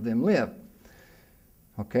most of them live.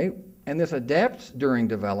 Okay, and this adapts during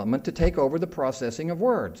development to take over the processing of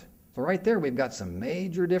words. So right there we've got some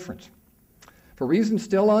major difference. For reasons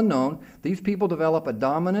still unknown, these people develop a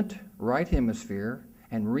dominant right hemisphere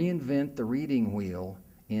and reinvent the reading wheel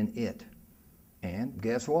in it. And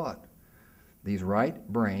guess what? These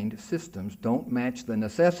right-brained systems don't match the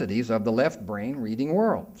necessities of the left-brain reading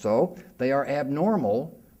world. So they are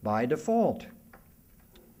abnormal by default.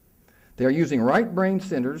 They are using right-brain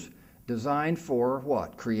centers designed for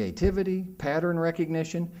what? Creativity, pattern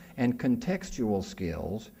recognition, and contextual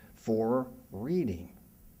skills for reading.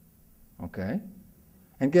 Okay?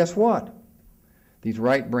 And guess what? These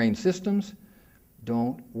right-brain systems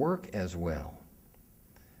don't work as well.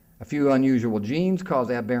 A few unusual genes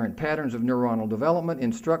cause aberrant patterns of neuronal development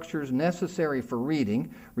in structures necessary for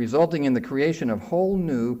reading, resulting in the creation of whole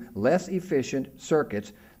new, less efficient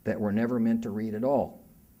circuits that were never meant to read at all.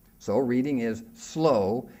 So reading is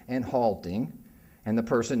slow and halting, and the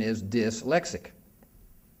person is dyslexic.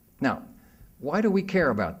 Now, why do we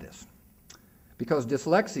care about this? Because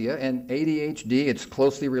dyslexia and ADHD, its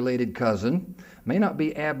closely related cousin, may not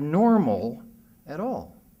be abnormal at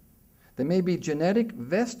all. They may be genetic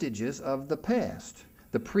vestiges of the past,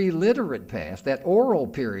 the pre-literate past, that oral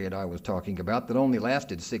period I was talking about that only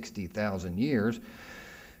lasted 60,000 years,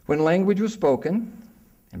 when language was spoken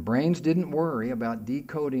and brains didn't worry about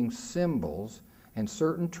decoding symbols, and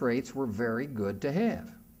certain traits were very good to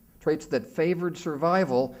have. Traits that favored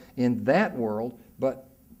survival in that world, but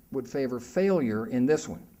would favor failure in this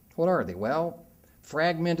one. What are they? Well,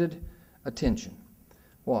 fragmented attention.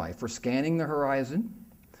 Why? For scanning the horizon,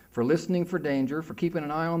 for listening for danger, for keeping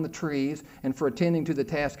an eye on the trees, and for attending to the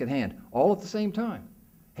task at hand, all at the same time.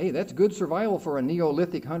 Hey, that's good survival for a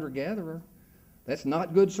Neolithic hunter-gatherer. That's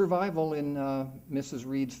not good survival in Mrs.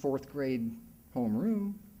 Reed's 4th grade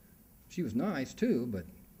homeroom. She was nice too, but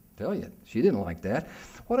I tell you, she didn't like that.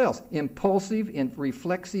 What else? Impulsive and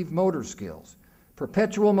reflexive motor skills.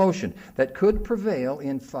 Perpetual motion that could prevail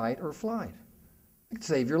in fight or flight. It could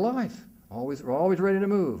save your life. Always ready to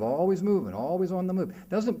move, always moving, always on the move.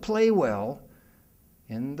 Doesn't play well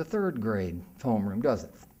in the 3rd grade homeroom, does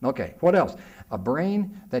it? Okay, what else? A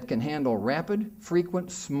brain that can handle rapid,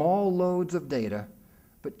 frequent, small loads of data,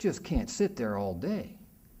 but just can't sit there all day.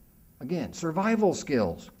 Again, survival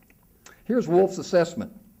skills. Here's Wolf's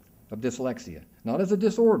assessment of dyslexia, not as a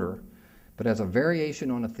disorder, but as a variation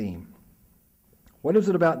on a theme. What is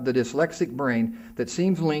it about the dyslexic brain that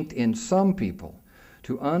seems linked in some people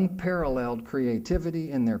to unparalleled creativity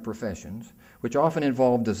in their professions, which often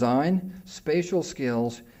involve design, spatial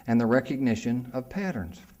skills, and the recognition of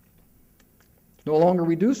patterns? It's no longer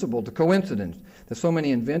reducible to coincidence that so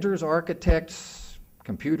many inventors, architects,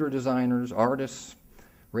 computer designers, artists,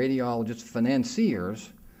 radiologists, financiers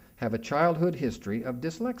have a childhood history of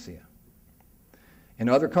dyslexia. In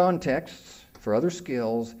other contexts, for other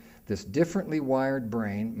skills, this differently wired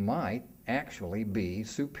brain might actually be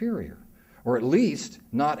superior, or at least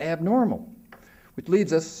not abnormal, which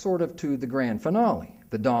leads us sort of to the grand finale,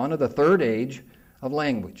 the dawn of the 3rd age of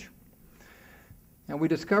language. And we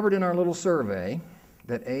discovered in our little survey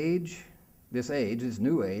that this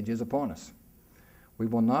new age, is upon us. We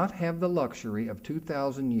will not have the luxury of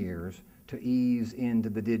 2,000 years to ease into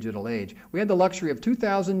the digital age. We had the luxury of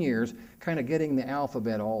 2,000 years kind of getting the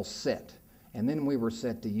alphabet all set, and then we were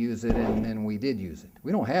set to use it, and then we did use it.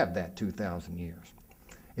 We don't have that 2,000 years.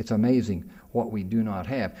 It's amazing what we do not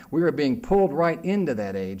have. We are being pulled right into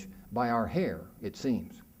that age by our hair, it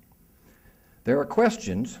seems. There are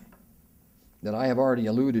questions that I have already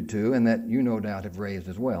alluded to and that you no doubt have raised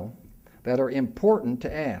as well, that are important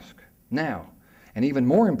to ask now, and even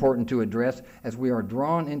more important to address as we are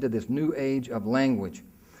drawn into this new age of language.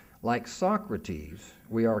 Like Socrates,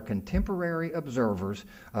 we are contemporary observers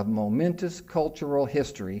of momentous cultural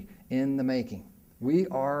history in the making. We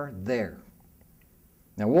are there.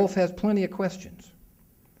 Now, Woolf has plenty of questions.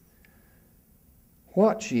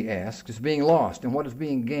 What, she asks, is being lost and what is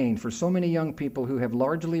being gained for so many young people who have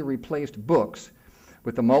largely replaced books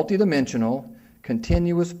with the multidimensional,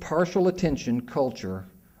 continuous, partial attention culture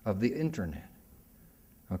of the internet?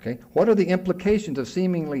 Okay? What are the implications of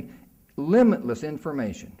seemingly limitless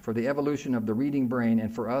information for the evolution of the reading brain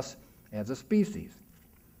and for us as a species?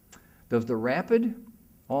 Does the rapid,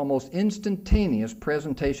 almost instantaneous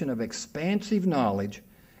presentation of expansive knowledge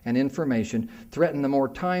and information threaten the more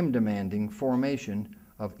time-demanding formation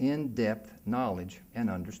of in-depth knowledge and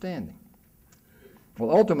understanding? Well,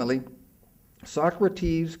 ultimately,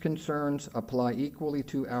 Socrates' concerns apply equally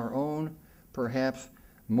to our own, perhaps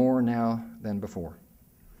more now than before.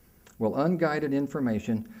 Will unguided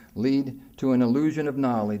information lead to an illusion of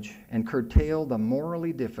knowledge and curtail the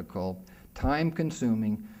morally difficult,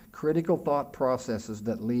 time-consuming, critical thought processes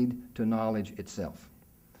that lead to knowledge itself?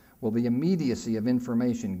 Will the immediacy of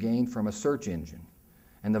information gained from a search engine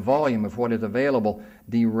and the volume of what is available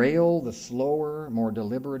derail the slower, more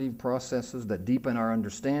deliberative processes that deepen our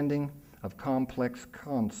understanding of complex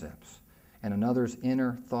concepts and another's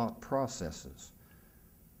inner thought processes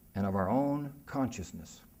and of our own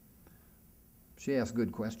consciousness? She asks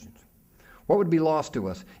good questions. What would be lost to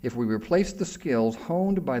us if we replaced the skills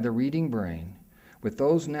honed by the reading brain with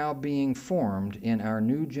those now being formed in our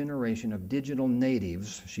new generation of digital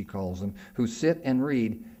natives, she calls them, who sit and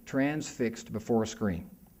read transfixed before a screen?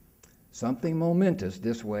 Something momentous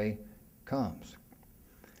this way comes.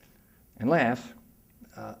 And last,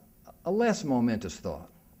 a less momentous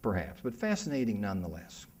thought, perhaps, but fascinating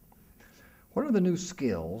nonetheless. What are the new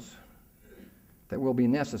skills that will be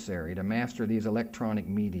necessary to master these electronic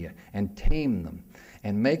media and tame them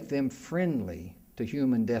and make them friendly to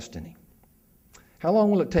human destiny? How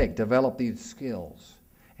long will it take to develop these skills?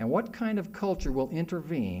 And what kind of culture will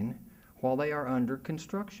intervene while they are under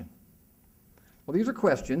construction? Well, these are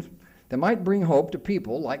questions that might bring hope to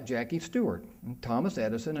people like Jackie Stewart, and Thomas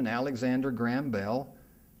Edison, and Alexander Graham Bell,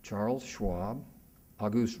 Charles Schwab,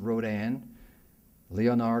 Auguste Rodin,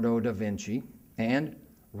 Leonardo da Vinci, and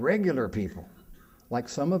regular people like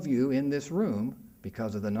some of you in this room,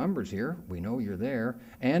 because of the numbers here, we know you're there,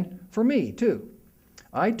 and for me too.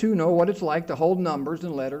 I too know what it's like to hold numbers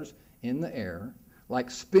and letters in the air, like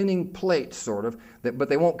spinning plates sort of, but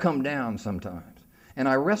they won't come down sometimes. And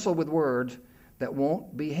I wrestle with words that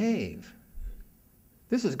won't behave.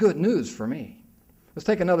 This is good news for me. Let's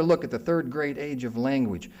take another look at the third great age of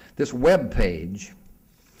language, this web page,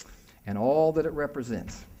 and all that it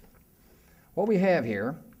represents. What we have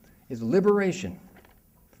here is liberation,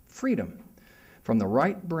 freedom from the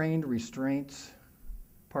right-brained restraints,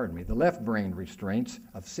 the left-brained restraints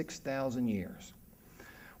of 6,000 years.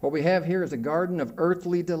 What we have here is a garden of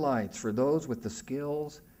earthly delights for those with the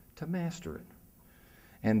skills to master it.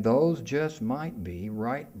 And those just might be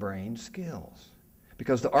right-brained skills,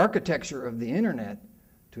 because the architecture of the internet,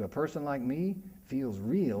 to a person like me, feels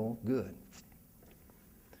real good.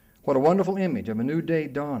 What a wonderful image of a new day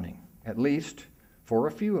dawning, at least for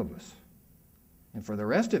a few of us. And for the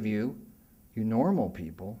rest of you, you normal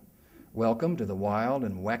people, welcome to the wild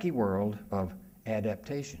and wacky world of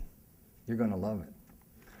adaptation. You're going to love it.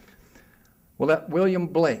 Well, let William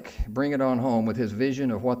Blake bring it on home with his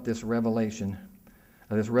vision of what this revolution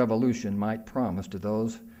might promise to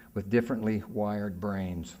those with differently wired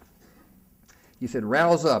brains. He said,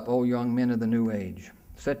 "Rouse up, O young men of the new age.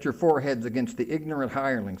 Set your foreheads against the ignorant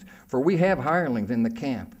hirelings, for we have hirelings in the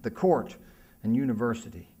camp, the court, and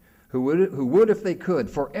university, who would, if they could,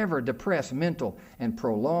 forever depress mental and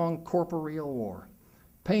prolong corporeal war.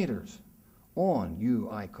 Painters, on you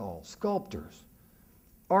I call, sculptors,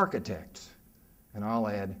 architects, and I'll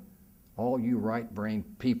add, all you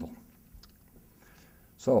right-brained people."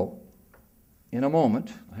 So, in a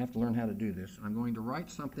moment, I have to learn how to do this. I'm going to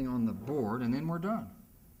write something on the board, and then we're done.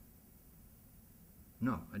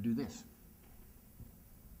 No, I do this.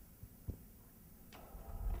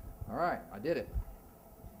 All right, I did it.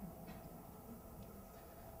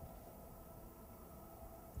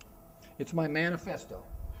 It's my manifesto.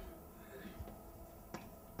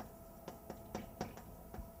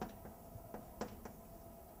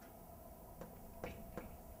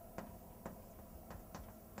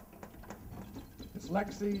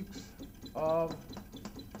 Dyslexics of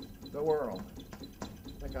the world. I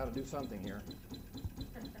think I ought to do something here.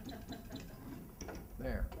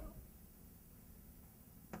 There.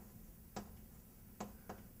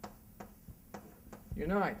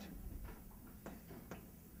 Unite.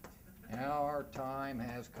 Now our time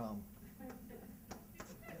has come.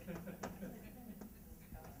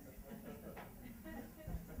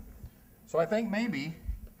 So I think maybe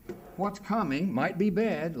what's coming might be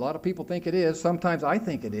bad. A lot of people think it is. Sometimes I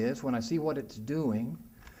think it is when I see what it's doing.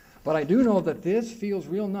 But I do know that this feels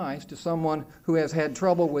real nice to someone who has had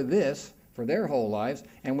trouble with this for their whole lives,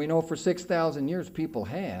 and we know for 6,000 years people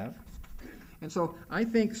have. And so I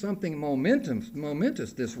think something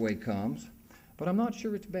momentous this way comes, but I'm not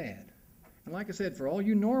sure it's bad. And like I said, for all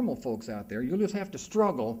you normal folks out there, you'll just have to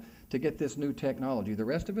struggle to get this new technology. The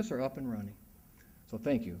rest of us are up and running. So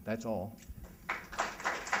thank you. That's all.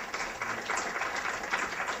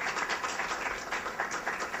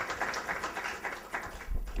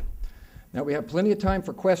 Now we have plenty of time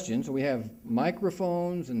for questions. We have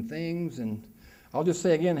microphones and things, and I'll just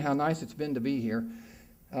say again how nice it's been to be here.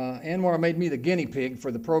 Anouar made me the guinea pig for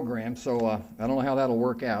the program, so I don't know how that'll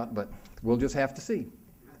work out, but we'll just have to see.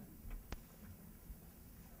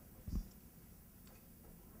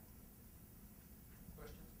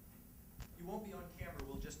 Questions? You won't be on camera,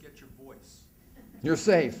 we'll just get your voice. You're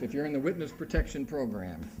safe if you're in the witness protection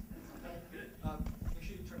program. Make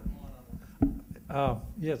sure you turn them on.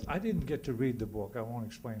 Yes, I didn't get to read the book. I won't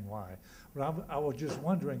explain why. But I was just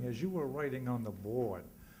wondering, as you were writing on the board,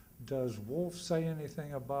 does Wolf say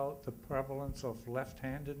anything about the prevalence of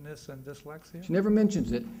left-handedness and dyslexia? She never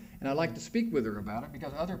mentions it, and I'd like to speak with her about it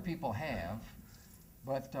because other people have,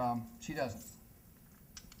 but she doesn't.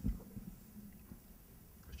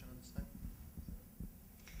 Question on this thing?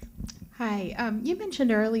 Hi. You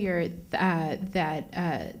mentioned earlier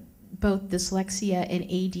that both dyslexia and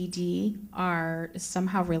ADD are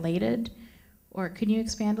somehow related, or can you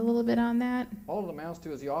expand a little bit on that? All it amounts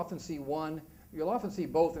to is you'll often see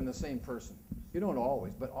both in the same person. You don't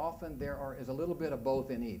always, but often is a little bit of both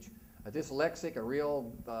in each. A dyslexic, a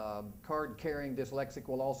real card-carrying dyslexic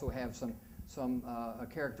will also have some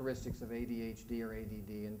characteristics of ADHD or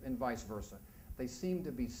ADD and vice versa. They seem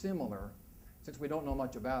to be similar. Since we don't know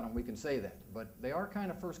much about them, we can say that, but they are kind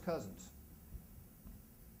of first cousins.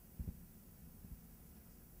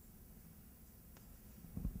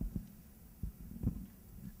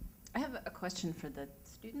 I have a question for the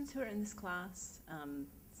students who are in this class.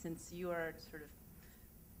 Since you are sort of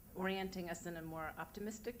orienting us in a more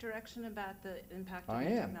optimistic direction about the impact of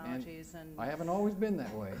new technologies. And I haven't always been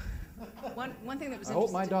that way. One thing that was I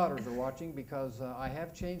hope my daughters are watching because I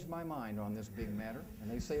have changed my mind on this big matter, and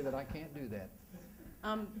they say that I can't do that.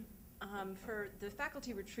 For the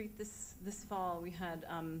faculty retreat this fall, we had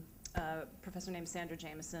a professor named Sandra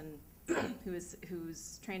Jameson,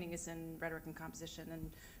 whose training is in rhetoric and composition, and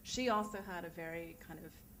she also had a very kind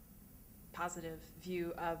of positive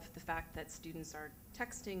view of the fact that students are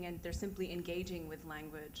texting and they're simply engaging with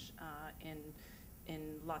language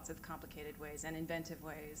in lots of complicated ways and inventive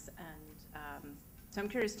ways. And so I'm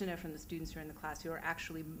curious to know from the students who are in the class who are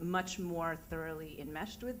actually much more thoroughly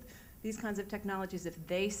enmeshed with these kinds of technologies, if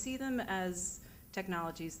they see them as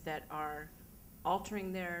technologies that are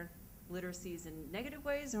altering their literacies in negative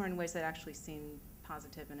ways or in ways that actually seem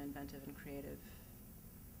positive and inventive and creative.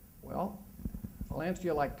 Well, I'll answer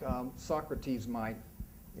you like Socrates might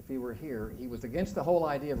if he were here. He was against the whole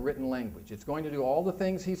idea of written language. It's going to do all the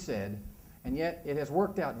things he said, and yet it has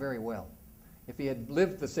worked out very well. If he had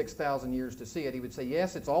lived the 6,000 years to see it, he would say,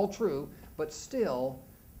 yes, it's all true, but still,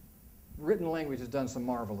 written language has done some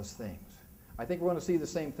marvelous things. I think we're going to see the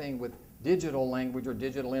same thing with digital language or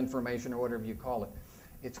digital information or whatever you call it.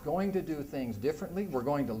 It's going to do things differently. We're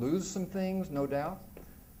going to lose some things, no doubt.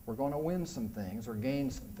 We're going to win some things or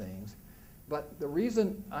gain some things. But the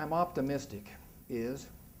reason I'm optimistic is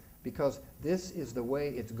because this is the way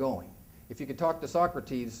it's going. If you could talk to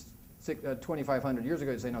Socrates 2,500 years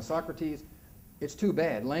ago, you'd say, no, Socrates, it's too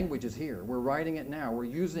bad. Language is here. We're writing it now. We're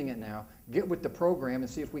using it now. Get with the program and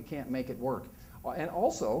see if we can't make it work. And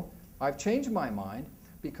also, I've changed my mind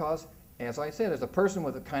because, as I said, as a person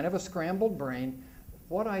with a kind of a scrambled brain,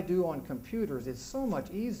 what I do on computers is so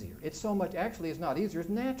much easier. It's so much, actually it's not easier, it's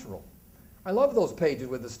natural. I love those pages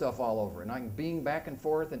with the stuff all over, and I can beam back and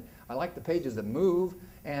forth, and I like the pages that move,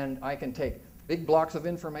 and I can take big blocks of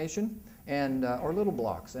information and or little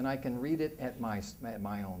blocks, and I can read it at my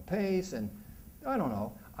own pace, and I don't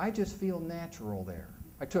know, I just feel natural there.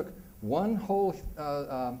 I took one whole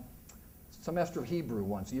semester of Hebrew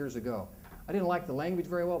once, years ago. I didn't like the language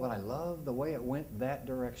very well, but I loved the way it went that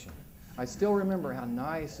direction. I still remember how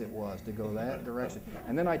nice it was to go that direction.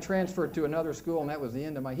 And then I transferred to another school, and that was the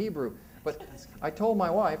end of my Hebrew. But I told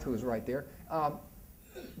my wife, who was right there,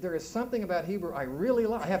 there is something about Hebrew I really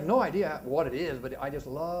love. I have no idea what it is, but I just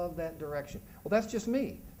love that direction. Well, that's just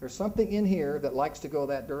me. There's something in here that likes to go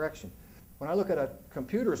that direction. When I look at a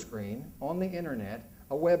computer screen, on the internet,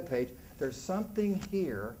 a web page, there's something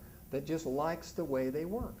here that just likes the way they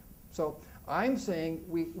work. So I'm saying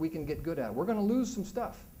we can get good at it. We're going to lose some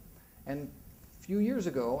stuff. And a few years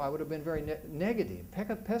ago, I would have been very negative,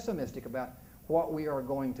 pessimistic about what we are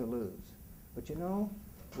going to lose. But you know,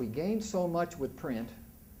 we gained so much with print,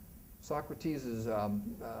 Socrates'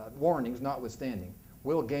 warnings notwithstanding.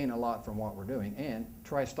 We'll gain a lot from what we're doing and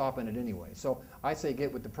try stopping it anyway. So I say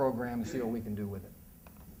get with the program and see what we can do with it.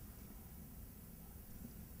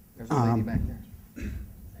 There's a lady back there.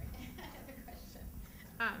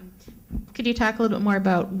 Could you talk a little bit more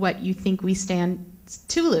about what you think we stand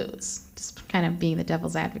to lose? Just kind of being the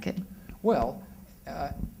devil's advocate. Well,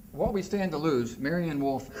 what we stand to lose, Marianne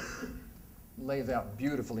Wolf lays out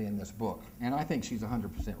beautifully in this book, and I think she's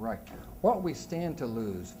 100% right. What we stand to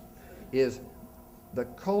lose is the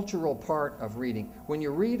cultural part of reading. When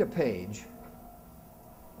you read a page,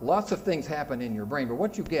 lots of things happen in your brain, but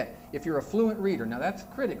what you get, if you're a fluent reader, now that's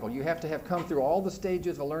critical. You have to have come through all the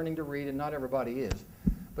stages of learning to read, and not everybody is.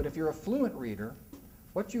 But if you're a fluent reader,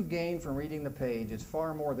 what you gain from reading the page is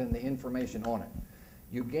far more than the information on it.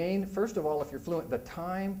 You gain, first of all, if you're fluent, the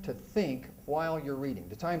time to think while you're reading,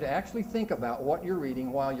 the time to actually think about what you're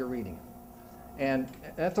reading while you're reading it. And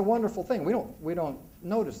that's a wonderful thing. We don't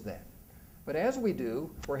notice that. But as we do,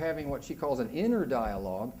 we're having what she calls an inner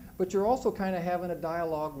dialogue, but you're also kind of having a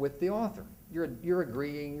dialogue with the author. You're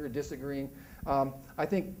agreeing, you're disagreeing. I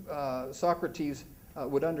think Socrates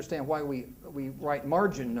would understand why we write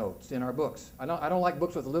margin notes in our books. I don't like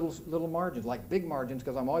books with little margins, like big margins,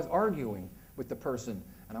 because I'm always arguing with the person,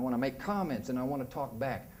 and I want to make comments, and I want to talk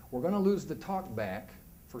back. We're going to lose the talk back,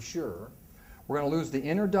 for sure. We're going to lose the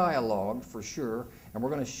inner dialogue, for sure, and we're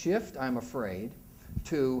going to shift, I'm afraid,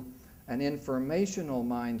 to an informational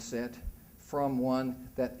mindset from one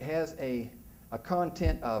that has a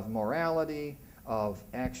content of morality, of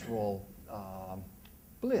actual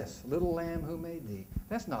bliss. Little lamb, who made thee?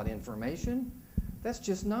 That's not information. That's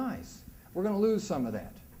just nice. We're going to lose some of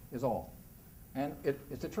that, is all. And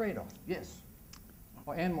it's a trade-off. Yes.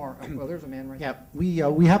 Oh, and more. Well, there's a man right there. Yeah,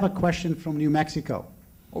 we have a question from New Mexico.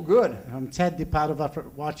 Oh, good. Ted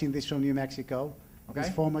DePadova, watching this from New Mexico. Okay. He's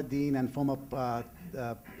former dean and former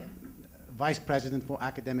vice president for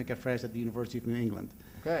academic affairs at the University of New England.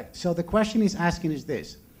 Okay. So the question he's asking is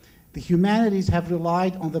this. The humanities have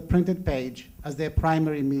relied on the printed page as their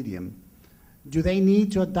primary medium. Do they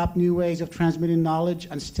need to adopt new ways of transmitting knowledge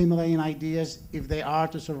and stimulating ideas if they are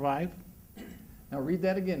to survive? Now read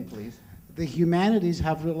that again, please. The humanities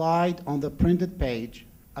have relied on the printed page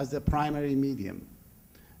as their primary medium.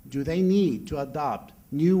 Do they need to adopt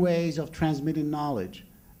new ways of transmitting knowledge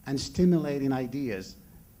and stimulating ideas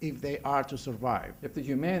if they are to survive? If the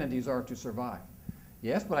humanities are to survive.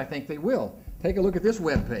 Yes, but I think they will. Take a look at this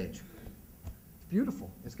web page. It's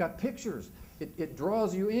beautiful. It's got pictures. It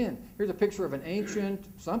draws you in. Here's a picture of an ancient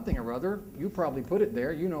something or other. You probably put it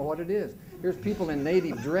there. You know what it is. Here's people in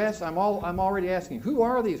native dress. I'm already asking, who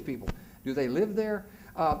are these people? Do they live there?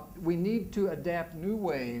 We need to adapt new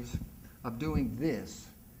ways of doing this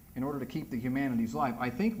in order to keep the humanities alive.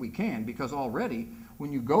 I think we can, because already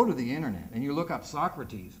when you go to the internet and you look up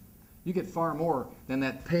Socrates, you get far more than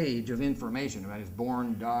that page of information about his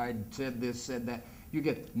born, died, said this, said that. You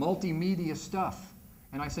get multimedia stuff.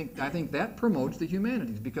 And I think that promotes the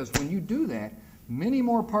humanities, because when you do that, many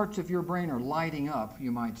more parts of your brain are lighting up,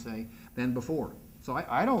 you might say, than before. So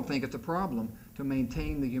I don't think it's a problem to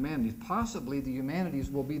maintain the humanities. Possibly the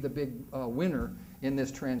humanities will be the big winner in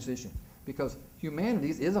this transition, because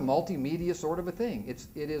humanities is a multimedia sort of a thing. It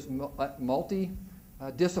is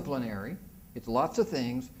multidisciplinary. It's lots of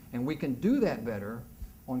things, and we can do that better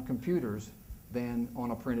on computers than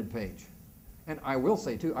on a printed page. And I will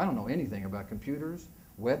say, too, I don't know anything about computers,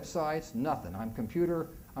 websites, nothing. I'm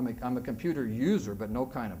a computer user, but no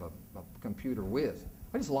kind of a computer whiz.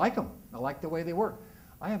 I just like them. I like the way they work.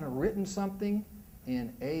 I haven't written something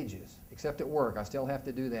in ages, except at work. I still have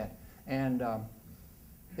to do that. And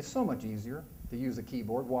it's so much easier to use a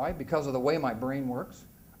keyboard. Why? Because of the way my brain works.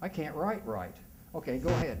 I can't write right. Okay, go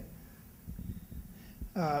ahead.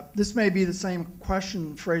 This may be the same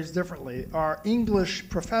question phrased differently. Are English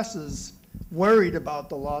professors worried about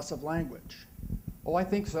the loss of language? Oh, I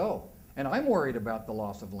think so. And I'm worried about the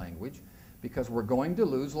loss of language, because we're going to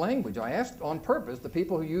lose language. I asked on purpose the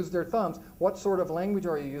people who use their thumbs, what sort of language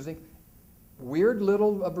are you using? Weird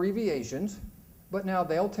little abbreviations, but now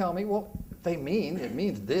they'll tell me, well, it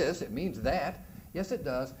means this, it means that. Yes, it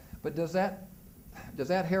does, but does that does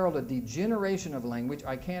that herald a degeneration of language?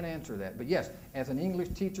 I can't answer that. But yes, as an English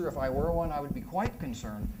teacher, if I were one, I would be quite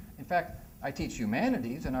concerned. In fact, I teach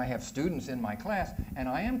humanities, and I have students in my class, and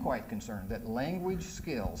I am quite concerned that language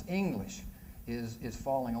skills, English, is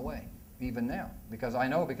falling away, even now. Because I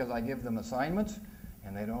know, because I give them assignments,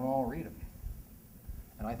 and they don't all read them.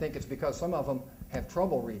 And I think it's because some of them have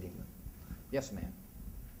trouble reading them. Yes, ma'am.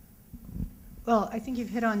 Well, I think you've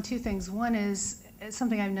hit on two things. One is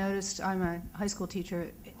something I've noticed, I'm a high school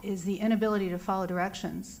teacher, is the inability to follow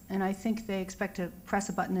directions. And I think they expect to press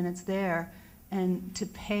a button and it's there, and to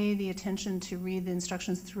pay the attention to read the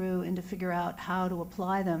instructions through and to figure out how to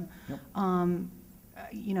apply them. Yep.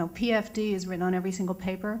 You know, PFD is written on every single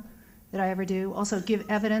paper that I ever do. Also, give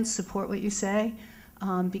evidence, support what you say,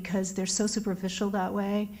 because they're so superficial that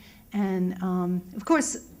way. And of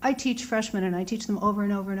course, I teach freshmen, and I teach them over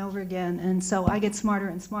and over and over again, and so I get smarter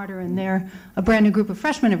and smarter, and they're a brand new group of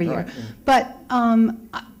freshmen every year. Right. But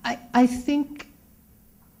I think,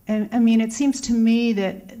 and I mean, it seems to me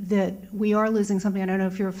that we are losing something. I don't know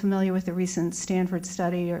if you're familiar with the recent Stanford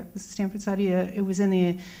study, it was in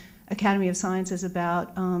the Academy of Sciences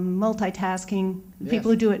about multitasking. Yes.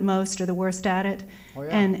 People who do it most are the worst at it. Oh,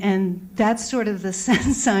 yeah. And that's sort of the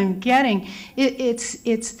sense I'm getting. It's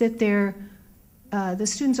that the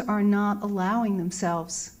students are not allowing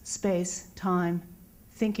themselves space, time,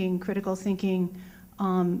 thinking, critical thinking,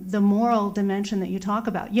 the moral dimension that you talk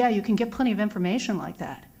about. Yeah, you can get plenty of information like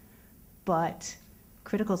that, but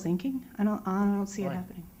critical thinking, I don't see it Right.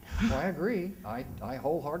 happening. Well, I agree. I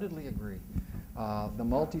wholeheartedly agree. The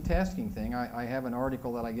multitasking thing, I have an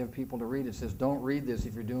article that I give people to read. It says, don't read this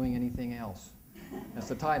if you're doing anything else. That's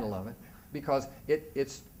the title of it. Because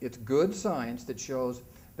it's good science that shows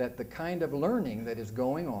that the kind of learning that is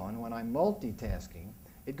going on when I'm multitasking,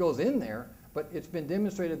 it goes in there, but it's been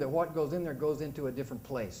demonstrated that what goes in there goes into a different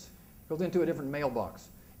place. It goes into a different mailbox.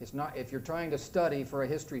 It's not, if you're trying to study for a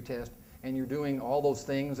history test and you're doing all those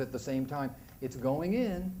things at the same time, it's going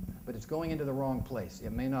in, but it's going into the wrong place.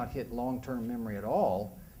 It may not hit long-term memory at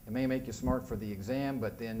all. It may make you smart for the exam,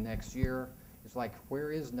 but then next year, it's like,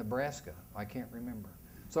 where is Nebraska? I can't remember.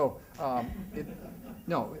 So, I'm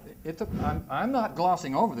not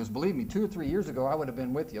glossing over this. Believe me, 2 or 3 years ago, I would have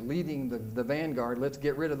been with you, leading the vanguard. Let's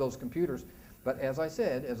get rid of those computers. But as I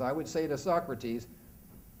said, as I would say to Socrates,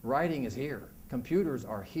 writing is here. Computers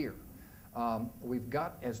are here. We've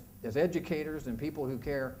got, as educators and people who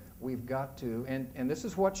care, we've got to, and this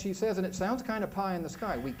is what she says, and it sounds kind of pie in the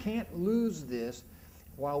sky. We can't lose this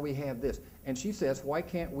while we have this. And she says, why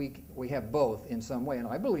can't we have both in some way? And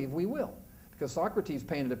I believe we will. Because Socrates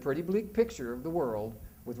painted a pretty bleak picture of the world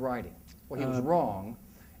with writing. Well, he was wrong,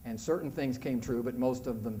 and certain things came true, but most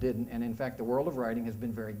of them didn't. And in fact, the world of writing has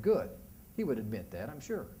been very good. He would admit that, I'm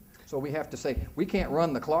sure. So we have to say, we can't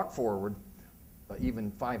run the clock forward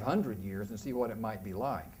even 500 years and see what it might be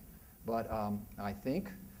like. But I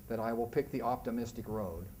think that I will pick the optimistic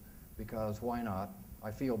road, because why not?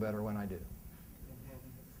 I feel better when I do.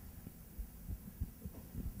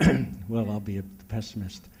 Well, I'll be a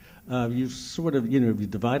pessimist. You sort of, you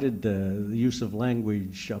divided the use of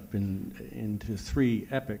language up into 3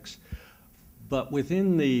 epics. But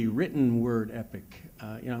within the written word epic,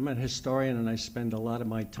 I'm a historian, and I spend a lot of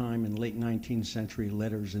my time in late 19th century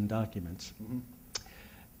letters and documents. Mm-hmm.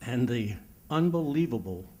 And the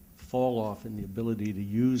unbelievable fall off in the ability to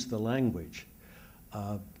use the language.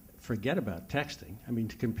 Forget about texting. I mean,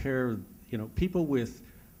 to compare, people with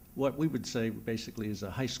what we would say basically is a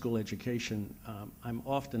high school education, I'm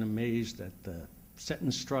often amazed at the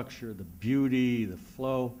sentence structure, the beauty, the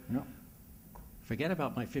flow. No. Forget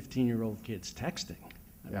about my 15-year-old kids texting.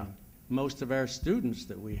 I Yeah. mean, most of our students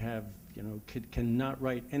that we have, cannot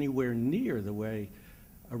write anywhere near the way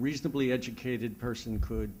a reasonably educated person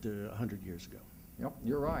could 100 years ago. Yep,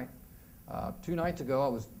 you're right. 2 nights ago, I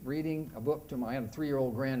was reading a book to I have a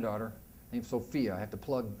 3-year-old granddaughter named Sophia. I have to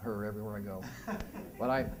plug her everywhere I go. But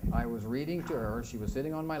I was reading to her. She was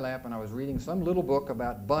sitting on my lap, and I was reading some little book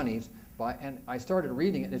about bunnies, and I started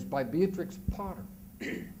reading it. It's by Beatrix Potter,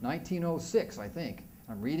 1906, I think.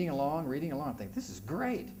 I'm reading along, I think, this is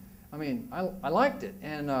great. I mean, I liked it,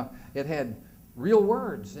 and it had real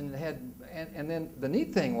words, and it had, and then the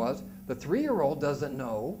neat thing was, the 3-year-old doesn't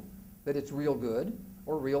know that it's real good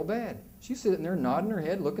or real bad. She's sitting there nodding her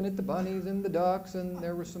head, looking at the bunnies and the ducks, and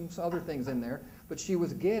there were some other things in there, but she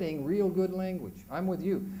was getting real good language. I'm with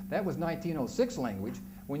you. That was 1906 language.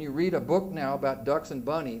 When you read a book now about ducks and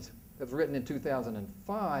bunnies that's written in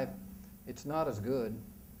 2005, it's not as good.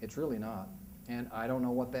 It's really not. And I don't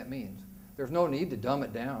know what that means. There's no need to dumb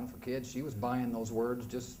it down for kids. She was buying those words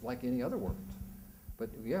just like any other words. But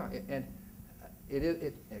yeah, and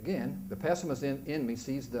again, the pessimist in me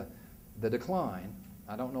sees the decline.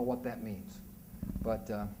 I don't know what that means, but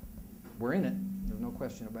we're in it. There's no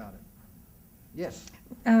question about it. Yes?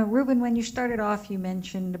 Reuben, when you started off, you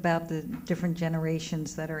mentioned about the different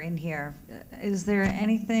generations that are in here. Is there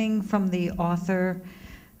anything from the author,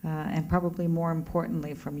 and probably more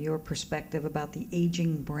importantly from your perspective, about the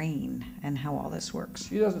aging brain and how all this works?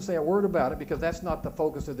 She doesn't say a word about it because that's not the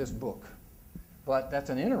focus of this book. But that's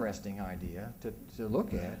an interesting idea to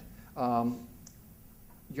look at.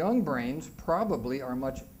 Young brains probably are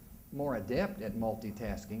much more adept at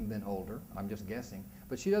multitasking than older. I'm just guessing.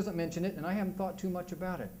 But she doesn't mention it, and I haven't thought too much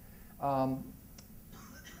about it. I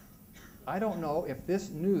don't know if this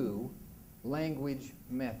new language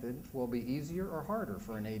method will be easier or harder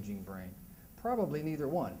for an aging brain. Probably neither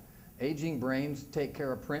one. Aging brains take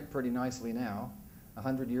care of print pretty nicely now.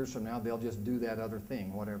 100 years from now, they'll just do that other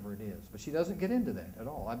thing, whatever it is. But she doesn't get into that at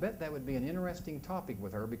all. I bet that would be an interesting topic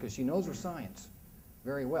with her because she knows her science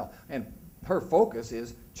very well. And her focus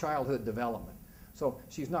is childhood development. So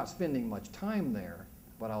she's not spending much time there,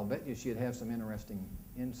 but I'll bet you she'd have some interesting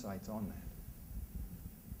insights on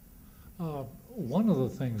that. One of the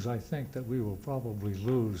things I think that we will probably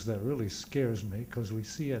lose that really scares me, because we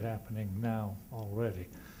see it happening now already,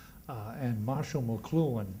 and Marshall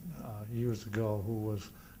McLuhan years ago, who was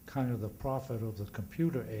kind of the prophet of the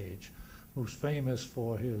computer age, who's famous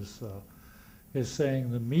for his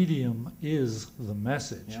saying the medium is the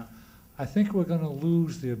message. Yeah. I think we're going to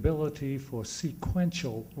lose the ability for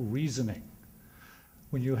sequential reasoning.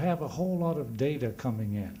 When you have a whole lot of data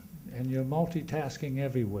coming in and you're multitasking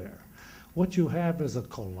everywhere, what you have is a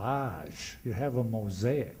collage. You have a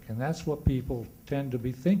mosaic, and that's what people tend to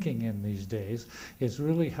be thinking in these days. It's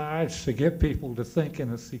really hard to get people to think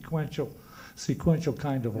in a sequential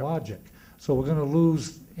kind of logic. So we're going to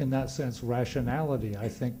lose, in that sense, rationality, I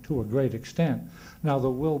think, to a great extent. Now, there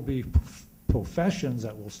will be professions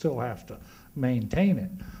that will still have to maintain it,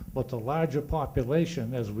 but the larger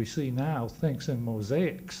population, as we see now, thinks in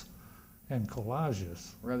mosaics and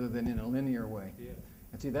collages. Rather than in a linear way. Yeah.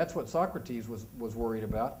 And see, that's what Socrates was worried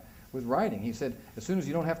about with writing. He said, as soon as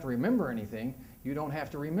you don't have to remember anything, you don't have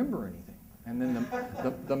to remember anything. And then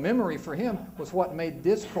the memory for him was what made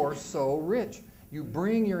discourse so rich. You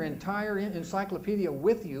bring your entire encyclopedia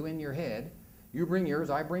with you in your head. You bring yours,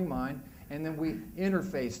 I bring mine, and then we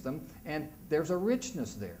interface them, and there's a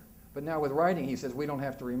richness there. But now with writing, he says we don't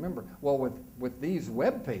have to remember. Well, with these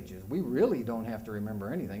web pages, we really don't have to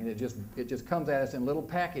remember anything. It just comes at us in little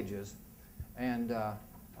packages, and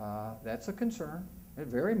that's a concern,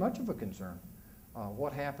 very much of a concern.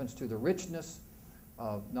 What happens to the richness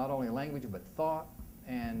of not only language but thought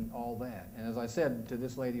and all that? And as I said to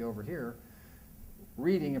this lady over here,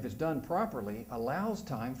 reading, if it's done properly, allows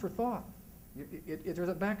time for thought. There's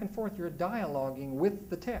a back and forth. You're dialoguing with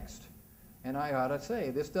the text. And I ought to say,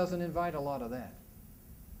 this doesn't invite a lot of that.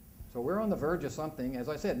 So we're on the verge of something, as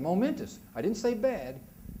I said, momentous. I didn't say bad.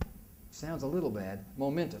 Sounds a little bad.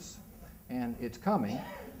 Momentous. And it's coming,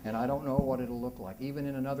 and I don't know what it'll look like, even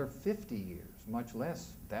in another 50 years, much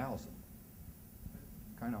less 1,000.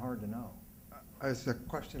 Kind of hard to know. As a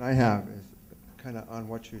question I have is kind of on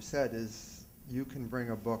what you said is you can bring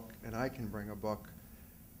a book and I can bring a book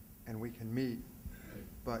and we can meet,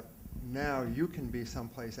 but now you can be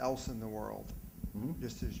someplace else in the world,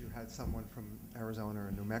 just as you had someone from Arizona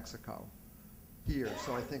or New Mexico here.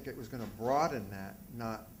 So I think it was going to broaden that,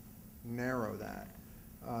 not narrow that.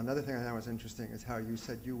 Another thing I thought was interesting is how you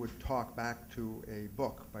said you would talk back to a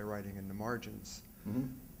book by writing in the margins.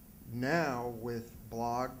 Now, with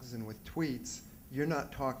blogs and with tweets, you're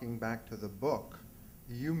not talking back to the book.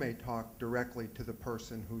 You may talk directly to the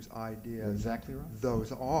person whose ideas exactly right.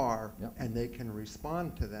 those are, Yep. and they can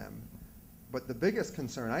respond to them. But the biggest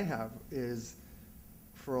concern I have is,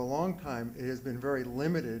 for a long time, it has been very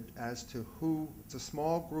limited as to who, it's a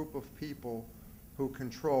small group of people who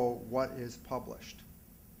control what is published.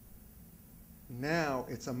 Now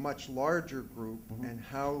it's a much larger group, and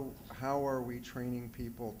how are we training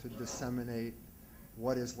people to disseminate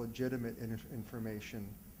what is legitimate information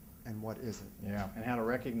and what isn't? Yeah, and how to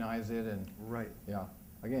recognize it, and right. Yeah,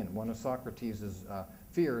 again, one of Socrates'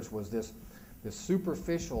 fears was this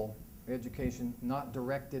superficial education not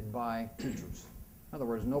directed by teachers. In other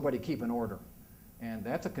words, nobody keep an order, and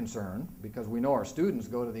that's a concern because we know our students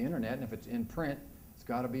go to the internet, and if it's in print, it's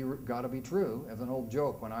got to be true. As an old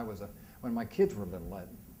joke, when my kids were little,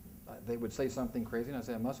 they would say something crazy, and I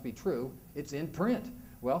said, it must be true. It's in print.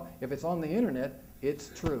 Well, if it's on the internet,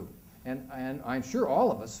 it's true. And I'm sure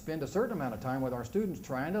all of us spend a certain amount of time with our students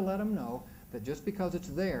trying to let them know that just because it's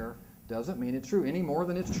there doesn't mean it's true, any more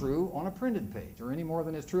than it's true on a printed page, or any more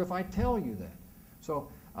than it's true if I tell you that. So,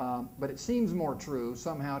 but it seems more true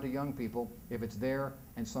somehow to young people if it's there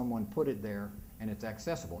and someone put it there and it's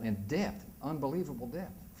accessible in depth, unbelievable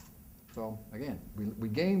depth. So again, we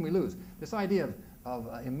gain, we lose. This idea of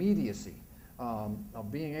immediacy,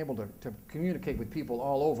 of being able to communicate with people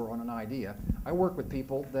all over on an idea. I work with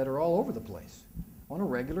people that are all over the place on a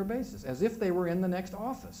regular basis, as if they were in the next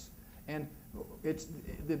office. And it's,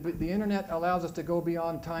 the internet allows us to go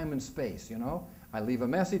beyond time and space, you know. I leave a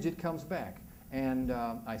message, it comes back. And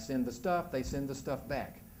I send the stuff, they send the stuff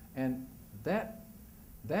back. And that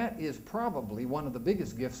is probably one of the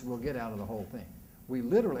biggest gifts we'll get out of the whole thing. We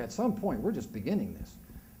literally, at some point, we're just beginning this.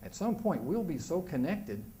 At some point, we'll be so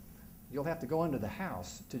connected, you'll have to go into the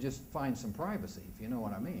house to just find some privacy, if you know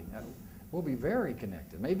what I mean. We'll be very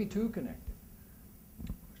connected, maybe too connected.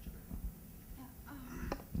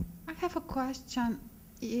 I have a question.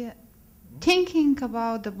 Yeah. Thinking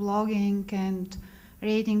about the blogging and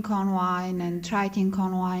reading online and writing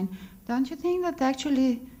online, don't you think that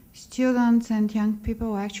actually students and young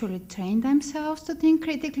people actually train themselves to think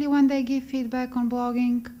critically when they give feedback on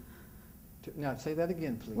blogging? Now, say that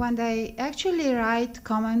again, please. When they actually write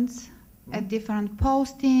comments at different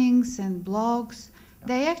postings and blogs,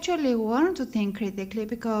 they actually learn to think critically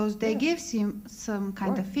because they give some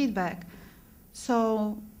kind of feedback.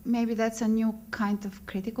 So maybe that's a new kind of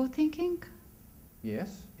critical thinking?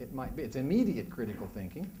 Yes, it might be. It's immediate critical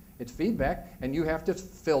thinking. It's feedback, and you have to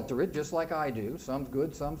filter it just like I do. Some's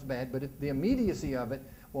good, some's bad, but the immediacy of it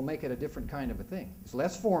will make it a different kind of a thing. It's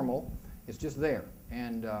less formal. It's just there.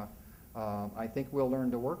 And I think we'll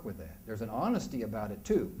learn to work with that. There's an honesty about it,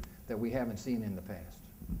 too, that we haven't seen in the past.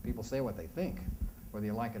 People say what they think, whether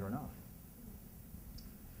you like it or not.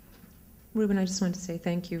 Reuben, I just wanted to say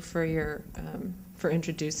thank you for your for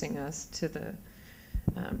introducing us to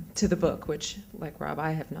the book, which, like Rob,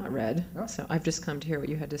 I have not read, so I've just come to hear what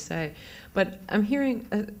you had to say. But I'm hearing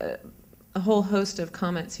a whole host of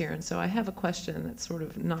comments here, and so I have a question that's sort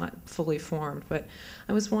of not fully formed, but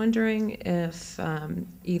I was wondering if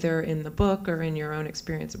either in the book or in your own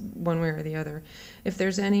experience, one way or the other, if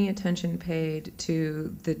there's any attention paid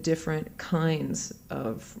to the different kinds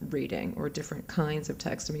of reading or different kinds of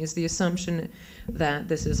text. I mean, is the assumption that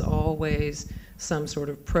this is always some sort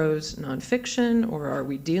of prose nonfiction, or are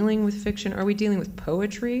we dealing with fiction? Are we dealing with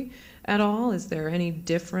poetry at all? Is there any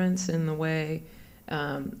difference in the way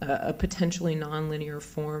a potentially nonlinear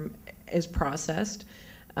form is processed?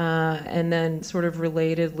 And then sort of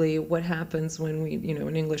relatedly, what happens when we, you know,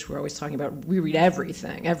 in English we're always talking about we read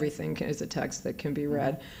everything. Everything is a text that can be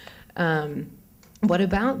read. What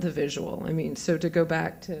about the visual? I mean, so to go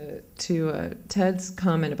back to Ted's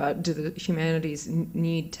comment about do the humanities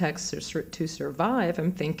need text to survive,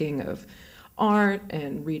 I'm thinking of art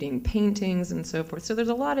and reading paintings and so forth. So there's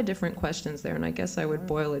a lot of different questions there, and I guess I would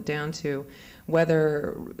boil it down to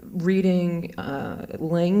whether reading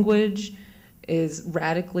language is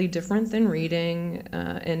radically different than reading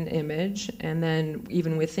an image, and then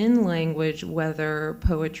even within language, whether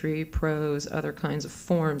poetry, prose, other kinds of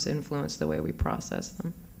forms influence the way we process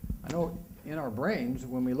them. I know in our brains,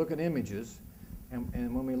 when we look at images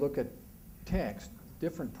and when we look at text,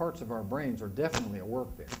 different parts of our brains are definitely at work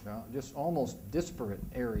there, just almost disparate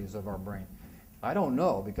areas of our brain. I don't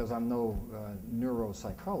know because I'm no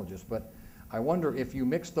neuropsychologist, but I wonder if you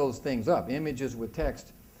mix those things up, images with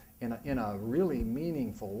text, in a really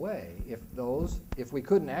meaningful way, if we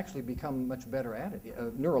couldn't actually become much better at it,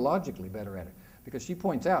 neurologically better at it. Because she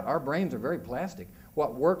points out our brains are very plastic.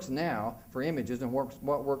 What works now for images and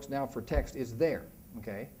what works now for text is there,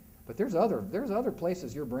 okay? But there's other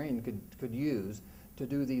places your brain could use to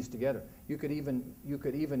do these together. You could even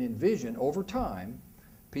envision over time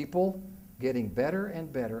people getting better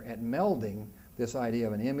and better at melding this idea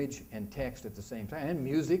of an image and text at the same time, and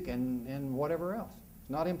music and whatever else. It's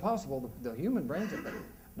not impossible. The human brain's an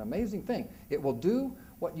amazing thing. It will do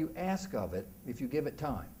what you ask of it if you give it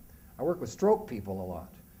time. I work with stroke people a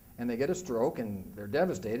lot, and they get a stroke and they're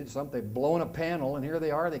devastated. They've blown a panel and here they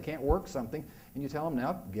are, they can't work something, and you tell them,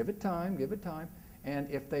 now give it time, and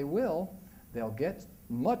if they will, they'll get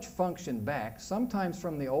much function back, sometimes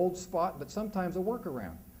from the old spot, but sometimes a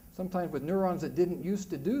workaround. Sometimes with neurons that didn't used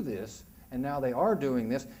to do this, and now they are doing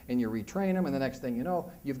this, and you retrain them, and the next thing you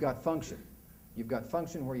know, you've got function. You've got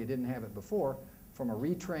function where you didn't have it before from a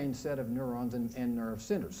retrained set of neurons and nerve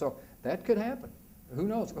centers. So that could happen. Who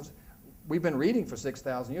knows? Because we've been reading for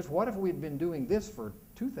 6,000 years. What if we'd been doing this for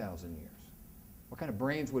 2,000 years? What kind of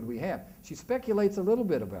brains would we have? She speculates a little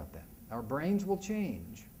bit about that. Our brains will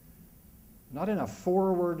change. Not in a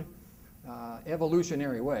forward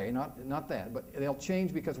evolutionary way, not that, but they'll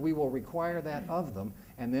change because we will require that of them,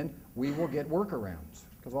 and then we will get workarounds.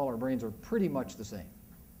 because all our brains are pretty much the same,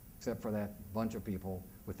 except for that bunch of people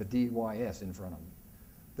with the DYS in front of them.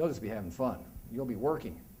 They'll just be having fun. You'll be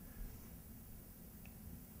working.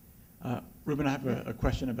 Reuben, I have a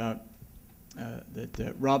question about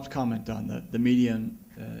Rob's comment on the medium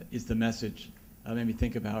is the message. Made me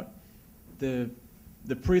think about the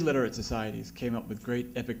pre-literate societies came up with great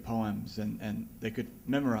epic poems, and they could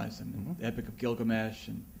memorize them. Mm-hmm. The Epic of Gilgamesh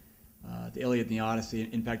and the Iliad and the Odyssey.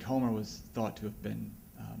 In fact, Homer was thought to have been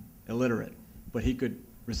illiterate, but he could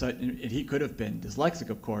recite. He could have been dyslexic,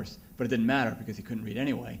 of course, but it didn't matter because he couldn't read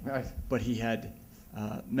anyway. Right. But he had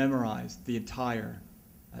memorized the entire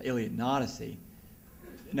Iliad and Odyssey.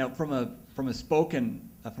 Now, from a spoken,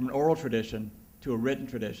 from an oral tradition to a written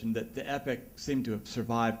tradition, that the epic seemed to have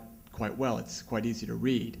survived quite well. It's quite easy to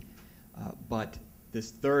read. But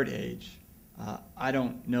this third age, I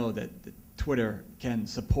don't know that Twitter can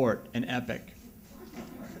support an epic.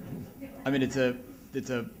 I mean, it's a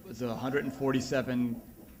 147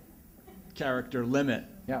 character limit,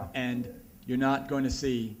 yeah. And you're not going to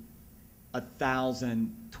see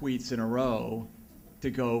 1,000 tweets in a row to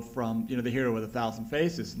go from, the hero with 1,000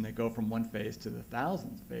 faces, and they go from one face to the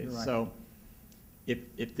 1,000th face. Right. So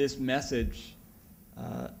if this message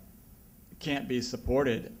can't be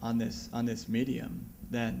supported on this medium,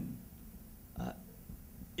 then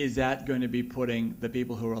is that going to be putting the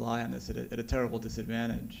people who rely on this at a terrible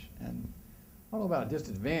disadvantage? And I don't know about a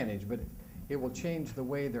disadvantage, but it will change the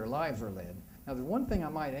way their lives are led. Now, there's one thing I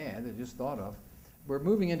might add that I just thought of. We're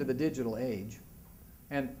moving into the digital age,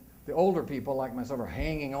 and the older people like myself are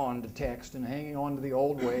hanging on to text and hanging on to the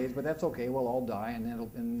old ways, but that's okay. We'll all die,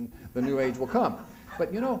 and the new age will come.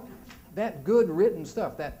 But that good written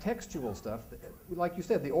stuff, that textual stuff, like you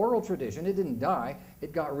said, the oral tradition, it didn't die.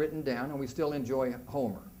 It got written down, and we still enjoy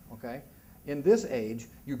Homer, okay? In this age,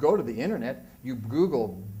 you go to the internet, you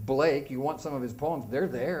Google Blake, you want some of his poems, they're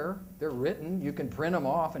there, they're written, you can print them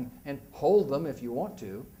off and hold them if you want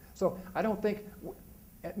to. So I don't think,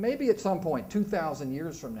 maybe at some point, 2,000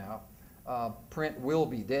 years from now, print will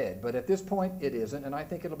be dead, but at this point it isn't, and I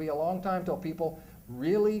think it'll be a long time till people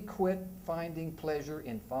really quit finding pleasure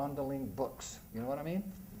in fondling books. You know what I mean?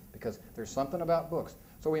 Because there's something about books.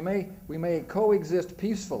 So we may coexist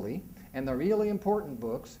peacefully, and the really important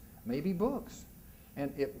books may be books.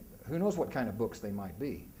 And who knows what kind of books they might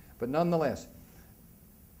be. But nonetheless,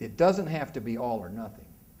 it doesn't have to be all or nothing.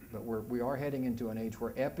 But we are heading into an age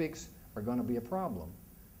where epics are going to be a problem.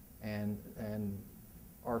 And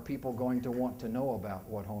are people going to want to know about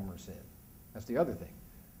what Homer said? That's the other thing.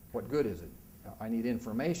 What good is it? I need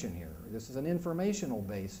information here. This is an informational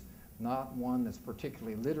base, not one that's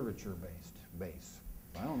particularly literature-based base.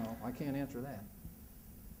 I don't know. I can't answer that.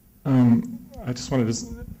 I just wanted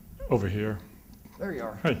to, over here. There you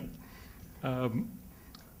are. Hi.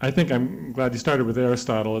 I think I'm glad you started with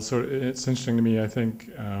Aristotle. It's interesting to me, I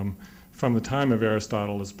think, from the time of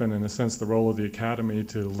Aristotle, it's been, in a sense, the role of the academy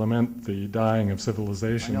to lament the dying of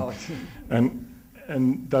civilization. I know.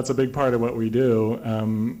 And that's a big part of what we do.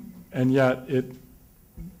 And yet,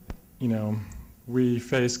 we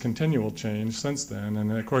face continual change since then.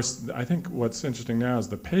 And of course, I think what's interesting now is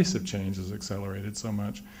the pace of change has accelerated so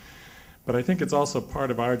much. But I think it's also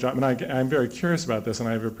part of our job, and I'm very curious about this, and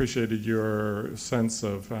I've appreciated your sense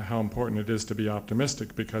of how important it is to be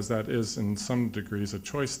optimistic, because that is, in some degrees, a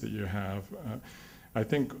choice that you have. I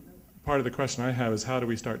think part of the question I have is, how do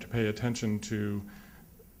we start to pay attention to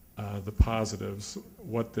the positives,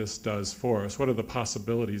 what this does for us? What are the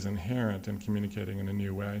possibilities inherent in communicating in a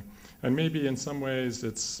new way? And maybe in some ways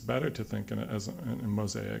it's better to think as a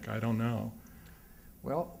mosaic. I don't know.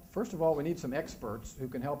 Well, first of all, we need some experts who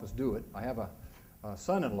can help us do it. I have a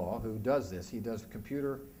son-in-law who does this. He does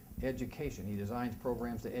computer education. He designs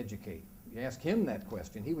programs to educate. You ask him that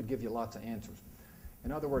question, he would give you lots of answers.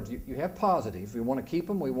 In other words, you have positives. We want to keep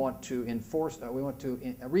them. We want to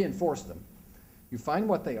reinforce them. You find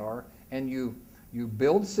what they are, and you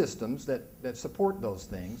build systems that support those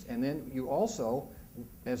things. And then you also,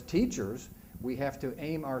 as teachers, we have to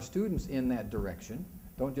aim our students in that direction.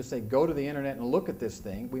 Don't just say, go to the internet and look at this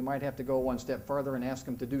thing. We might have to go one step further and ask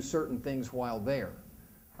them to do certain things while there.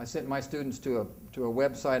 I sent my students to a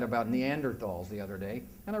website about Neanderthals the other day,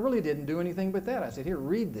 and I really didn't do anything but that. I said, here,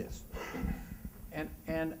 read this.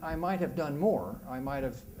 And I might have done more. I might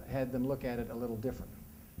have had them look at it a little different,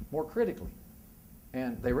 more critically.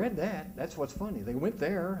 And they read that. That's what's funny. They went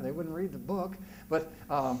there. They wouldn't read the book. But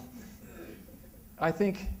I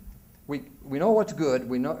think we know what's good.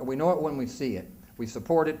 We know it when we see it. We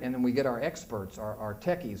support it, and then we get our experts, our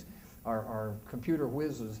techies, our computer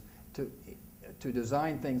whizzes to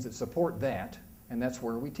design things that support that, and that's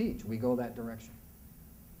where we teach. We go that direction.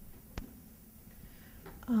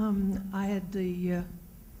 I had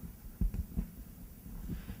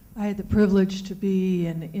the privilege to be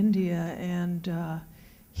in India and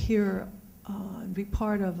hear and be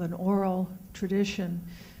part of an oral tradition,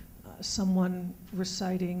 someone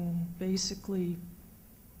reciting basically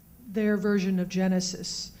their version of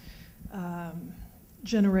Genesis,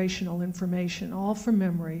 generational information, all from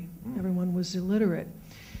memory. Everyone was illiterate.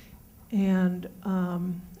 And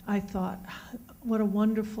I thought, what a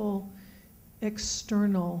wonderful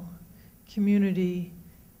external community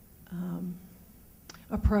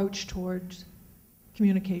approach towards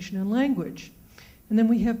communication and language. And then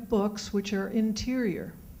we have books which are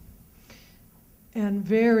interior and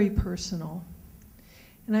very personal.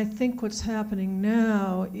 And I think what's happening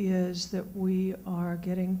now is that we are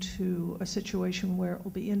getting to a situation where it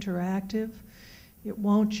will be interactive. It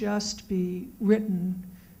won't just be written.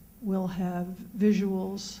 We'll have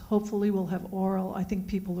visuals. Hopefully we'll have oral. I think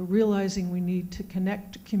people are realizing we need to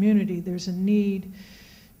connect to community. There's a need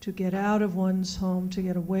to get out of one's home, to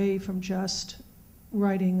get away from just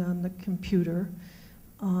writing on the computer.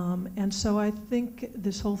 And so I think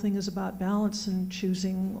this whole thing is about balance and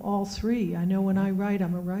choosing all three. I know when I write,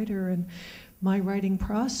 I'm a writer, and my writing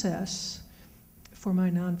process for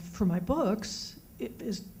my books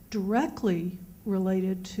is directly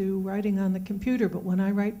related to writing on the computer. But when I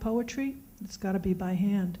write poetry, it's got to be by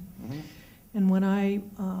hand. Mm-hmm. And when I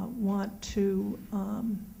want to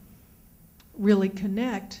really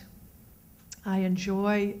connect, I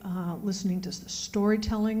enjoy listening to the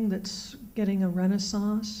storytelling that's getting a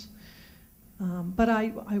renaissance. But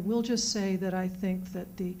I will just say that I think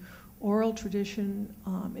that the oral tradition,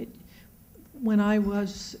 when I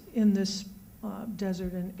was in this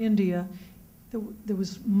desert in India, there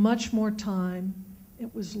was much more time.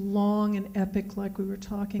 It was long and epic, like we were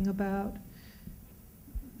talking about.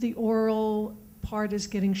 The oral part is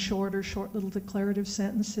getting shorter, short little declarative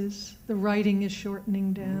sentences. The writing is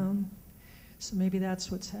shortening down. So maybe that's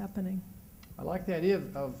what's happening. I like the idea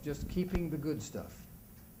of just keeping the good stuff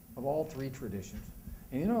of all three traditions.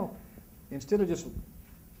 And you know, instead of just,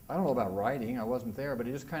 I don't know about writing, I wasn't there, but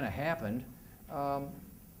it just kind of happened.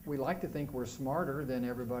 We like to think we're smarter than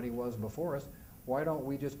everybody was before us. Why don't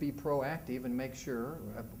we just be proactive and make sure,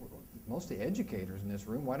 mostly educators in this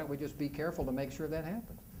room, why don't we just be careful to make sure that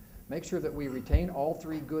happens? Make sure that we retain all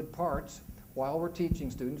three good parts while we're teaching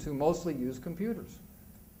students who mostly use computers.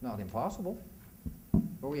 Not impossible,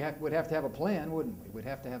 but we'd have to have a plan, wouldn't we? We'd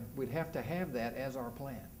have to have that as our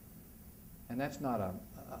plan. And that's not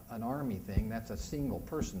an Army thing, that's a single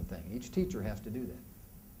person thing. Each teacher has to do that.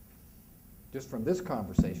 Just from this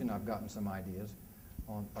conversation, I've gotten some ideas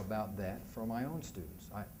about that for my own students.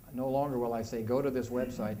 No longer will I say, go to this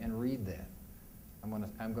website and read that.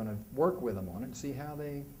 I'm gonna work with them on it and see how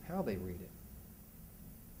they read it.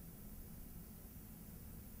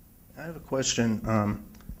 I have a question.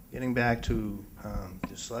 Getting back to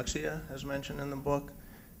dyslexia, as mentioned in the book,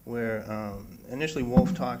 where initially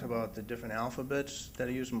Wolf talked about the different alphabets that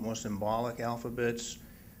are used, more symbolic alphabets.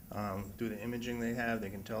 Through the imaging they have, they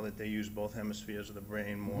can tell that they use both hemispheres of the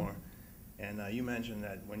brain more. And you mentioned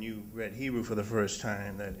that when you read Hebrew for the first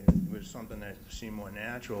time, that it was something that seemed more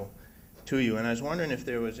natural to you. And I was wondering if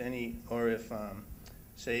there was any, or if,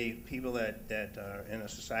 say, people that are in a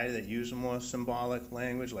society that use a more symbolic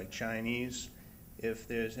language, like Chinese, if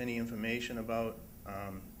there's any information about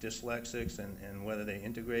dyslexics and whether they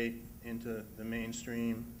integrate into the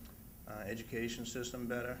mainstream education system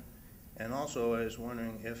better. And also, I was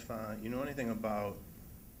wondering if you know anything about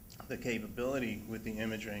the capability with the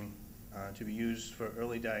imaging to be used for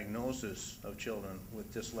early diagnosis of children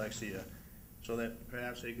with dyslexia, so that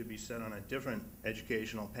perhaps they could be set on a different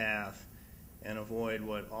educational path and avoid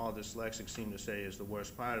what all dyslexics seem to say is the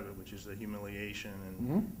worst part of it, which is the humiliation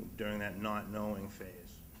and during that not knowing phase.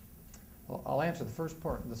 Well, I'll answer the first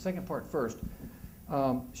part. The second part first.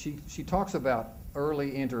 She talks about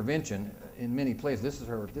early intervention in many places. This is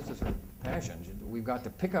her passion. We've got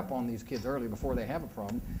to pick up on these kids early before they have a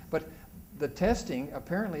problem. But the testing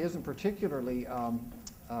apparently isn't particularly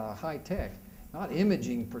high tech. Not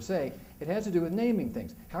imaging per se. It has to do with naming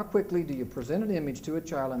things. How quickly do you present an image to a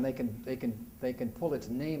child and they can pull its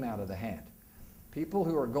name out of the hat? People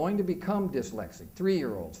who are going to become dyslexic,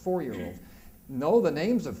 3-year-olds, 4-year-olds, know the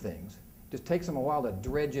names of things. It just takes them a while to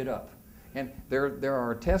dredge it up. And there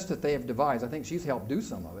are tests that they have devised. I think she's helped do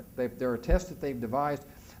some of it. There are tests that they've devised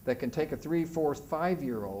that can take a 3-, 4-,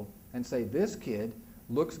 5-year-old and say, this kid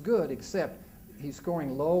looks good, except he's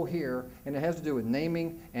scoring low here, and it has to do with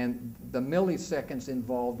naming and the milliseconds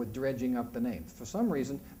involved with dredging up the names. For some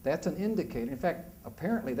reason, that's an indicator. In fact,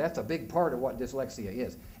 apparently that's a big part of what dyslexia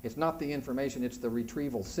is. It's not the information, it's the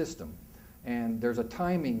retrieval system. and there's a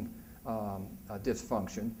timing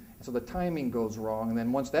dysfunction. And so the timing goes wrong, and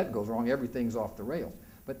then once that goes wrong, everything's off the rails.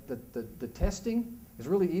 But the testing is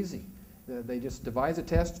really easy. They just devise a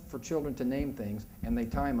test for children to name things, and they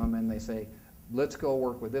time them, and they say, let's go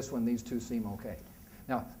work with this one. These two seem okay.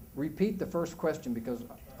 Now, repeat the first question because...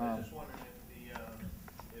 I was just wondering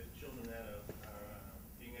if children that are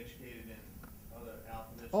being educated in other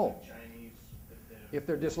alphabets, like Chinese, if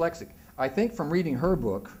they're dyslexic. I think from reading her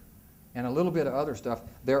book and a little bit of other stuff,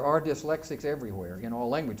 there are dyslexics everywhere in all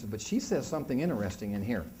languages. But she says something interesting in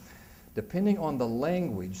here. Depending on the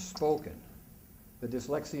language spoken, the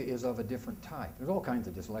dyslexia is of a different type. There's all kinds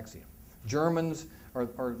of dyslexia. Germans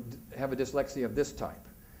have a dyslexia of this type,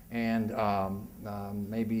 and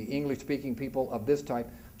maybe English-speaking people of this type,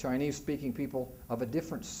 Chinese-speaking people of a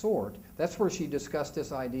different sort. That's where she discussed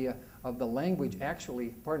this idea of the language actually,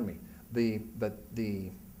 pardon me,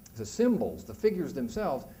 the symbols, the figures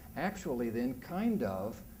themselves, actually then kind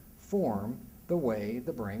of form the way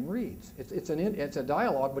the brain reads. It's a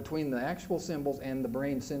dialogue between the actual symbols and the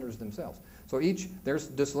brain centers themselves. So there's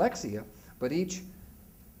dyslexia, but each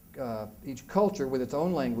culture with its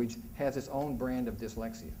own language has its own brand of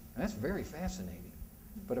dyslexia. And that's very fascinating.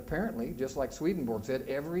 But apparently, just like Swedenborg said,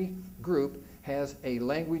 every group has a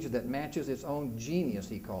language that matches its own genius,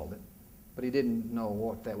 he called it. But he didn't know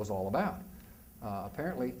what that was all about.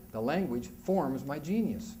 Apparently, the language forms my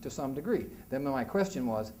genius to some degree. Then my question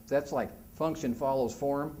was, that's like function follows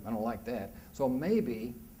form. I don't like that. So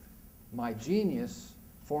maybe my genius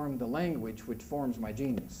formed the language which forms my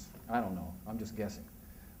genius. I don't know. I'm just guessing.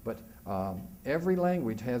 But every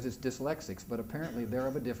language has its dyslexics, but apparently they're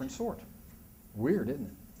of a different sort. Weird, isn't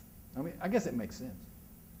it? I mean, I guess it makes sense.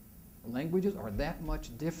 Languages are that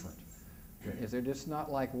much different. They're just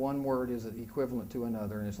not like one word is equivalent to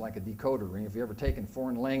another, and it's like a decoder ring. If you've ever taken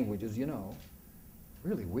foreign languages, you know.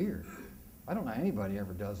 Really weird. I don't know anybody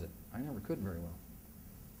ever does it. I never could very well.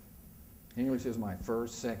 English is my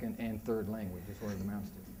first, second, and third language, is what it amounts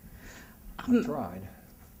to. I've tried.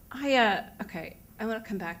 Okay, I want to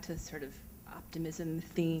come back to sort of optimism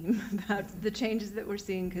theme about the changes that we're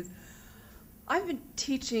seeing, because I've been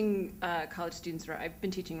teaching college students, or I've been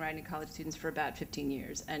teaching writing to college students for about 15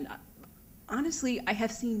 years, and honestly, I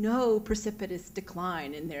have seen no precipitous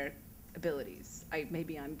decline in their abilities.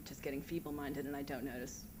 Maybe I'm just getting feeble-minded and I don't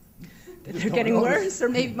notice that they're getting worse, or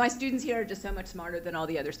maybe my students here are just so much smarter than all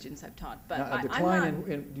the other students I've taught. But now, a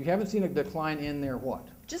decline you haven't seen a decline in their what?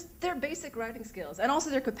 Just their basic writing skills, and also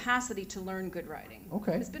their capacity to learn good writing.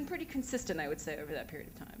 Okay. It's been pretty consistent, I would say, over that period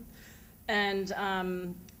of time.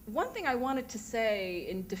 And one thing I wanted to say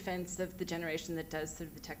in defense of the generation that does sort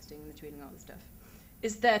of the texting and the tweeting and all this stuff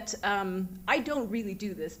is that I don't really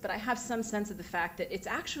do this, but I have some sense of the fact that it's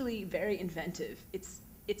actually very inventive.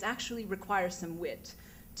 It's actually requires some wit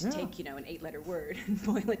to take, an 8-letter word and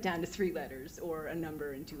boil it down to 3 letters, or a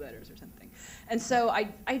number in 2 letters or something. And so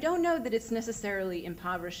I don't know that it's necessarily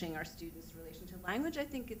impoverishing our students' relation to language. I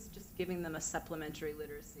think it's just giving them a supplementary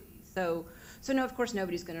literacy. So no, of course,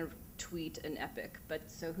 nobody's going to tweet an epic, but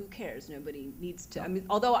so who cares? Nobody needs to. I mean,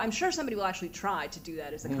 although I'm sure somebody will actually try to do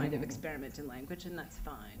that as a kind of experiment in language, and that's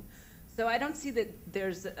fine. So I don't see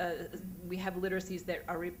that we have literacies that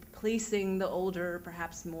are replacing the older,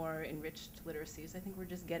 perhaps more enriched literacies. I think we're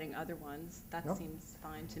just getting other ones. That seems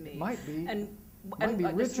fine to me. It might be. And might be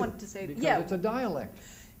I richer just wanted to say, because yeah, it's a dialect.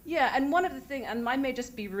 Yeah, and one of the things, and I may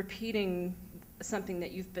just be repeating something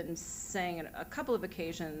that you've been saying on a couple of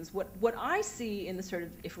occasions. What I see in the sort of,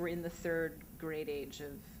 if we're in the 3rd grade age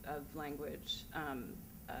of language,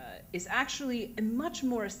 is actually a much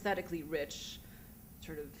more aesthetically rich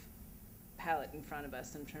sort of palette in front of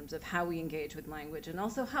us in terms of how we engage with language and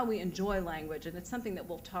also how we enjoy language. And it's something that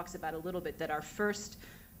Wolf talks about a little bit, that our first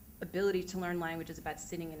ability to learn language is about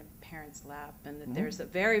sitting in a parent's lap, and that there's a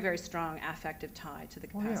very, very strong affective tie to the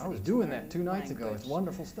capacity. I was doing that 2 nights ago. It's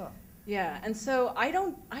wonderful stuff. Yeah, and so I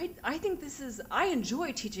think I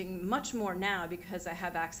enjoy teaching much more now because I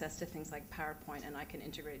have access to things like PowerPoint, and I can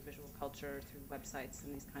integrate visual culture through websites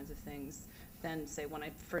and these kinds of things than, say, when I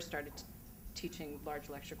first started teaching large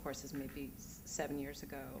lecture courses maybe 7 years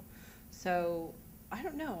ago. So I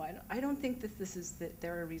don't know. I don't think that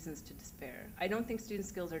there are reasons to despair. I don't think student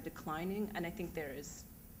skills are declining, and I think there is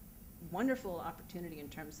wonderful opportunity in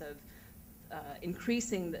terms of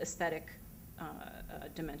increasing the aesthetic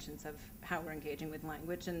dimensions of how we're engaging with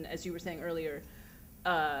language. And as you were saying earlier,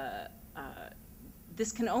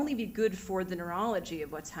 this can only be good for the neurology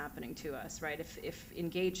of what's happening to us, right? If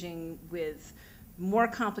engaging with more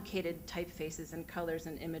complicated typefaces and colors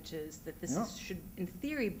and images, that this should, in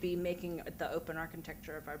theory, be making the open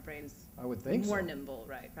architecture of our brains I would think more so. nimble,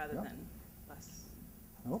 right, rather than less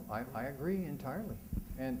No, I agree entirely.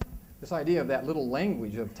 And this idea of that little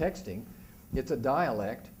language of texting, it's a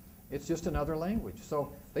dialect. It's just another language.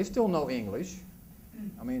 So they still know English.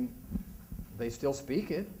 I mean, they still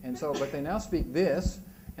speak it. And so, but they now speak this.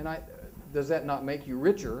 And does that not make you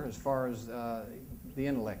richer as far as the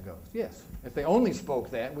intellect goes? Yes. If they only spoke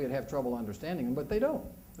that, we'd have trouble understanding them. But they don't.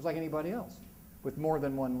 It's like anybody else with more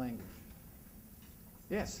than one language.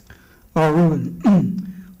 Yes.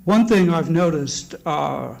 Reuben, one thing I've noticed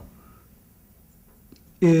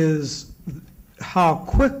is how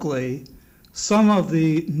quickly some of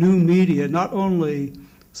the new media, not only,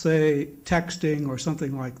 say, texting or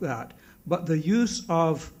something like that, but the use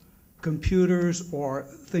of computers or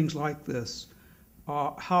things like this,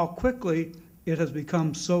 how quickly it has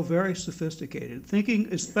become so very sophisticated.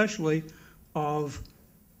 Thinking especially of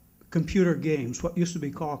computer games, what used to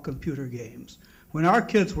be called computer games. When our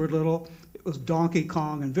kids were little, it was Donkey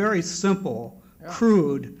Kong and very simple,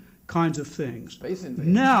 crude kinds of things.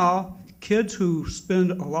 Now, kids who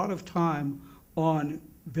spend a lot of time on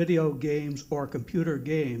video games or computer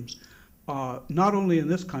games, not only in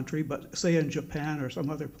this country, but say in Japan or some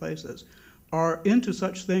other places, are into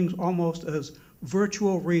such things almost as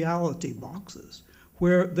virtual reality boxes,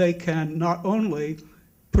 where they can not only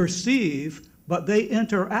perceive, but they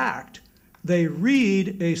interact. They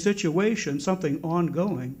read a situation, something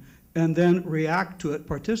ongoing, and then react to it,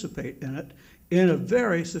 participate in it in a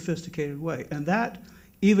very sophisticated way. And that,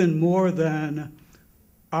 even more than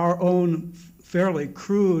our own fairly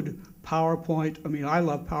crude PowerPoint, I mean, I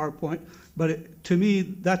love PowerPoint, but to me,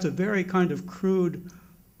 that's a very kind of crude,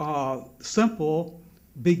 simple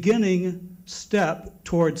beginning step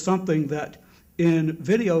towards something that in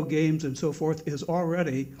video games and so forth is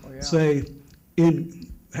already, say,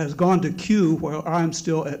 has gone to Q while I'm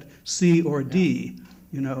still at C or D,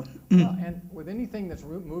 you know. And with anything that's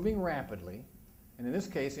moving rapidly, and in this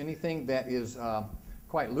case, anything that is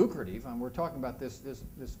quite lucrative, and we're talking about this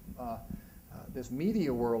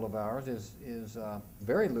media world of ours is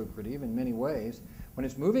very lucrative in many ways. When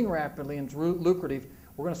it's moving rapidly and it's lucrative,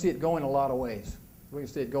 we're going to see it go in a lot of ways. We can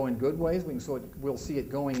see it go in good ways. We'll see it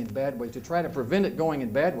going in bad ways. To try to prevent it going in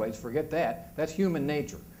bad ways, forget that. That's human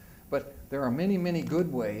nature. But there are many, many good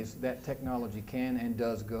ways that technology can and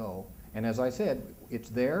does go. And as I said, it's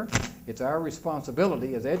there. It's our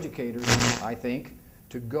responsibility as educators, I think,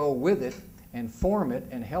 to go with it and form it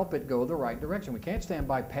and help it go the right direction. We can't stand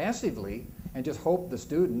by passively and just hope the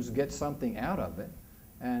students get something out of it.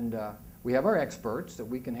 And we have our experts that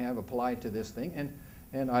we can have applied to this thing.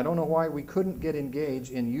 And I don't know why we couldn't get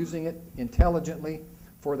engaged in using it intelligently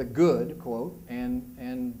for the good, quote,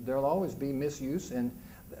 and there'll always be misuse. And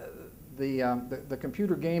the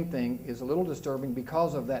computer game thing is a little disturbing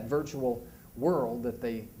because of that virtual world that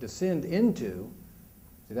they descend into.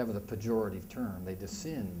 See, that was a pejorative term. They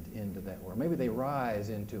descend into that world. Maybe they rise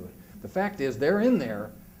into it. The fact is, they're in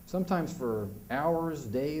there sometimes for hours,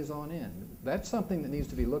 days on end. That's something that needs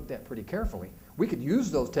to be looked at pretty carefully. We could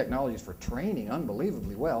use those technologies for training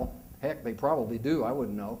unbelievably well. Heck, they probably do. I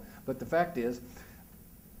wouldn't know. But the fact is,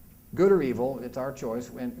 good or evil, it's our choice,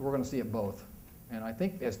 and we're going to see it both. And I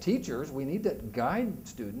think as teachers, we need to guide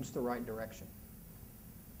students the right direction.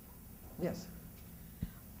 Yes?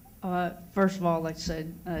 First of all, like I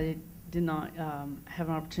said, I did not have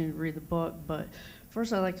an opportunity to read the book, but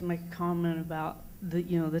first I'd like to make a comment about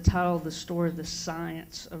the title of the story, The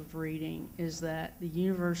Science of Reading, is that the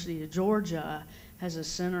University of Georgia has a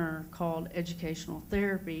center called Educational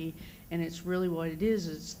Therapy, and it's really what it is.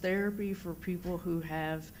 It's therapy for people who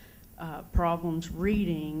have problems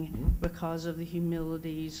reading because of the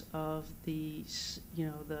humilities of the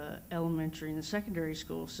elementary and the secondary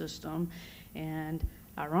school system. And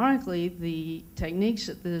ironically, the techniques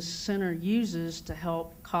that this center uses to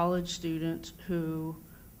help college students who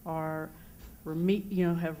are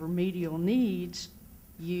have remedial needs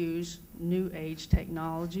use new age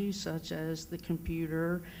technology such as the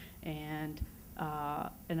computer and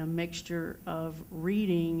a mixture of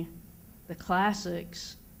reading the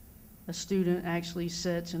classics. A student actually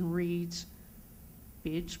sits and reads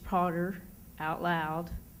Beach Potter out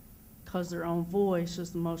loud because their own voice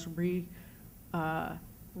is the most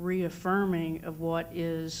reaffirming of what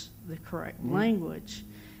is the correct language.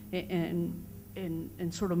 And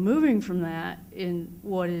sort of moving from that in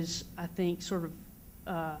what is, I think, sort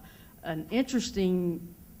of an interesting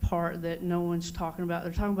part that no one's talking about.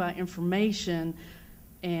 They're talking about information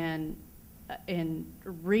and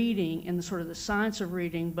reading and the sort of the science of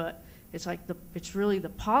reading, but it's like it's really the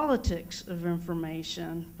politics of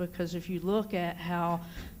information, because if you look at how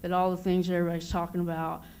that all the things that everybody's talking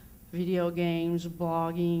about, video games,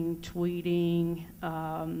 blogging, tweeting,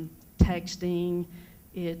 texting,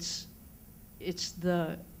 it's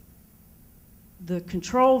the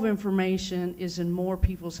control of information is in more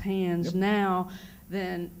people's hands now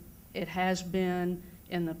than it has been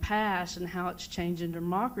in the past, and how it's changed in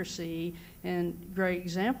democracy. And a great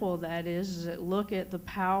example of that is that look at the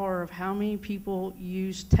power of how many people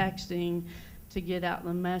use texting to get out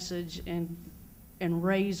the message and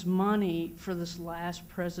raise money for this last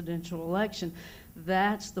presidential election.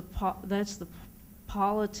 That's the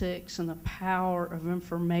politics and the power of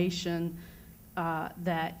information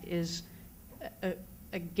that is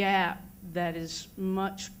a gap that is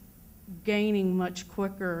gaining much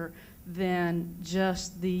quicker than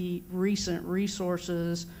just the recent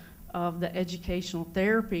resources of the educational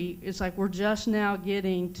therapy. It's like we're just now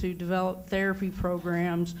getting to develop therapy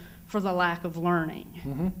programs for the lack of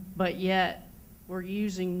learning, but yet we're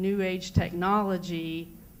using new age technology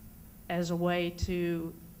as a way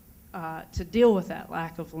to deal with that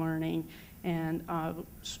lack of learning. And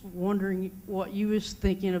wondering what you was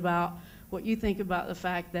thinking about, what you think about the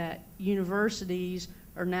fact that universities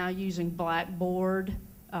are now using Blackboard,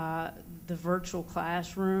 the virtual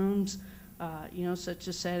classrooms, such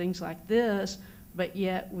as settings like this, but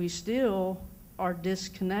yet we still are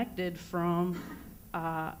disconnected from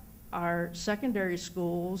our secondary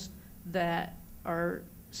schools that are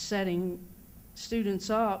setting students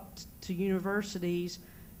up to universities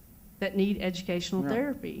that need educational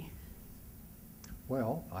therapy.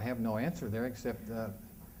 Well, I have no answer there except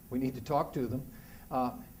we need to talk to them.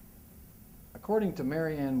 According to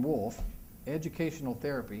Marianne Wolf, educational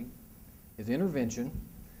therapy is intervention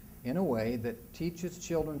in a way that teaches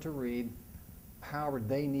children to read however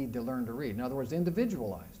they need to learn to read. In other words,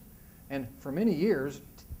 individualized. And for many years,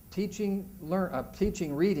 teaching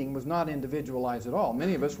reading was not individualized at all.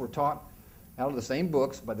 Many of us were taught out of the same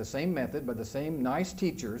books, by the same method, by the same nice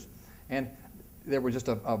teachers, and there was just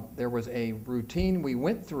there was a routine we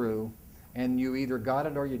went through, and you either got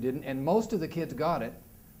it or you didn't, and most of the kids got it,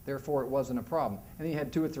 therefore it wasn't a problem. And you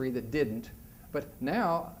had 2 or 3 that didn't. But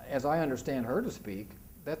now, as I understand her to speak,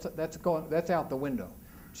 that's out the window.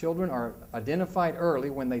 Children are identified early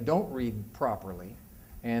when they don't read properly,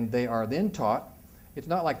 and they are then taught. It's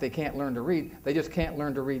not like they can't learn to read, they just can't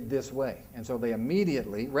learn to read this way. And so they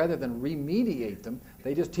immediately, rather than remediate them,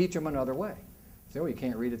 they just teach them another way. So you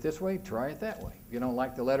can't read it this way, try it that way. If you don't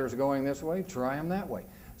like the letters going this way, try them that way.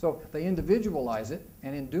 So they individualize it,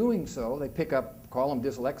 and in doing so, they pick up, call them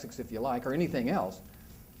dyslexics if you like, or anything else,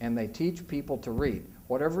 and they teach people to read.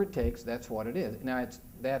 Whatever it takes, that's what it is. Now,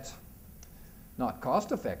 that's not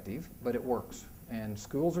cost effective, but it works, and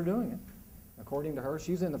schools are doing it. According to her,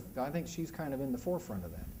 I think she's kind of in the forefront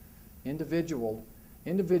of that.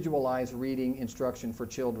 Individualized reading instruction for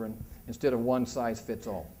children instead of one size fits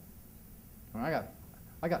all. I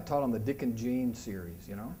got taught on the Dick and Jane series,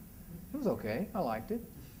 It was okay. I liked it.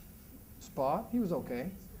 Spot, he was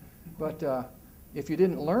okay. But if you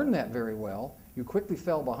didn't learn that very well, you quickly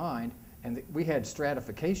fell behind, and we had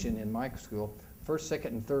stratification in my school, 1st, 2nd,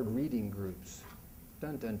 and 3rd reading groups.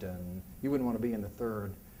 Dun, dun, dun. You wouldn't want to be in the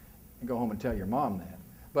 3rd and go home and tell your mom that.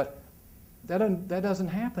 But that doesn't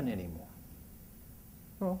happen anymore.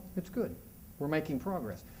 Well, it's good. We're making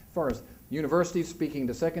progress. As far as universities speaking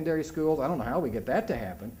to secondary schools, I don't know how we get that to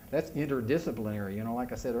happen. That's interdisciplinary,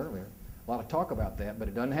 like I said earlier. A lot of talk about that, but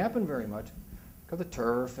it doesn't happen very much because of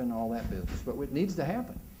turf and all that business. But it needs to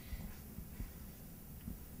happen.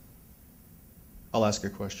 I'll ask a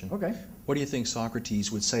question. Okay. What do you think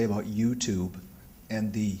Socrates would say about YouTube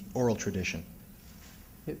and the oral tradition?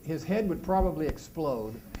 His head would probably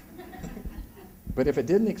explode. But if it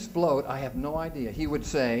didn't explode, I have no idea. He would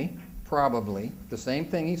say, probably, the same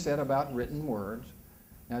thing he said about written words.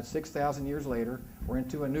 Now, it's 6,000 years later. We're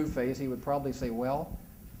into a new phase. He would probably say, well,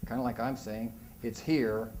 kind of like I'm saying, it's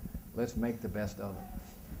here. Let's make the best of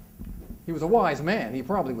it. He was a wise man. He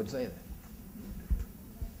probably would say that.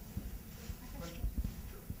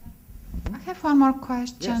 I have one more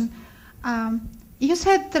question. Yes. You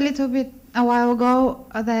said a little bit a while ago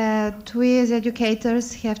that we as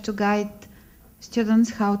educators have to guide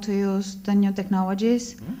students how to use the new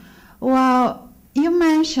technologies. Mm-hmm. Well, you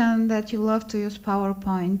mentioned that you love to use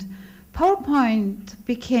PowerPoint. PowerPoint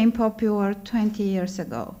became popular 20 years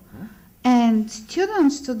ago. Mm-hmm. And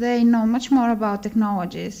students today know much more about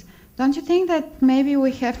technologies. Don't you think that maybe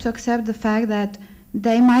we have to accept the fact that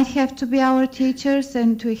they might have to be our teachers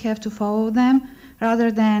and we have to follow them rather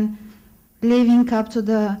than living up to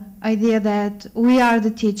the idea that we are the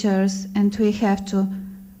teachers and we have to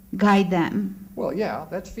guide them? Well, yeah,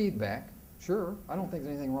 that's feedback. Sure, I don't think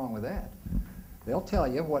there's anything wrong with that. They'll tell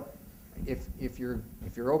you what, if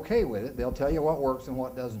you're okay with it, they'll tell you what works and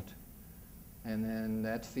what doesn't. and then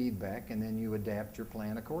that's feedback, and then you adapt your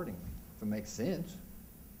plan accordingly. If it makes sense,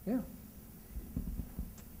 yeah.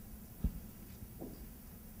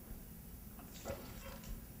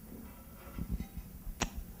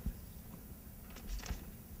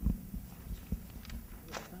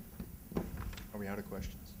 Are we out of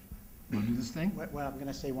questions? Want to do this thing? Well, I'm going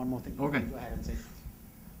to say one more thing. Okay. Go ahead and say.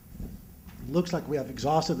 It looks like we have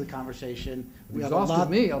exhausted the conversation. We have a Exhausted lot,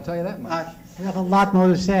 me, I'll tell you that much. we have a lot more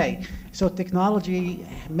to say. So technology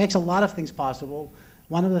makes a lot of things possible.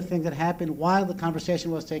 One of the things that happened while the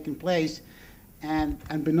conversation was taking place, and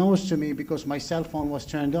unbeknownst to me, because my cell phone was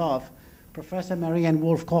turned off, Professor Marianne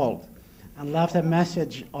Wolf called and left a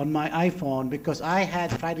message on my iPhone because I had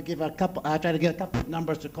tried to get a couple of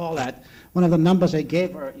numbers to call at. One of the numbers I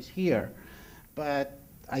gave her is here, but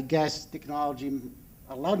I guess technology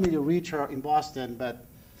allowed me to reach her in Boston, but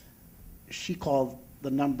she called the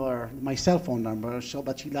number, my cell phone number, so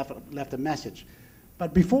that she left a message.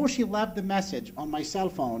 But before she left the message on my cell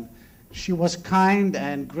phone, she was kind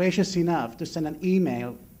and gracious enough to send an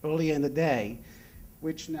email earlier in the day,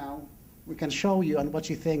 which now we can show you on what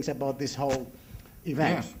she thinks about this whole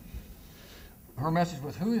event. Yes. Her message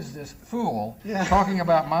was, who is this fool talking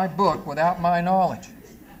about my book without my knowledge?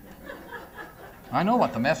 I know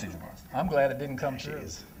what the message was. I'm glad it didn't come through.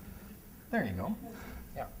 There you go.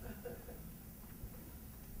 Yeah.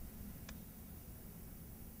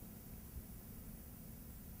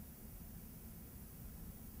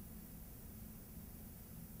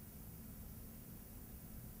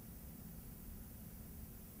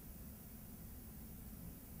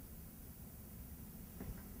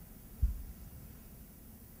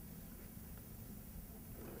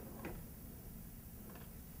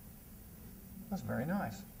 That's very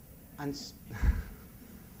nice. And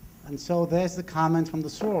so there's the comment from the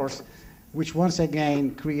source, which once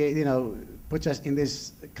again puts us in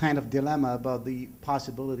this kind of dilemma about the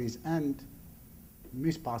possibilities and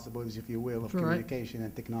missed possibilities, if you will, of communication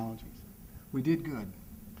and technologies. We did good.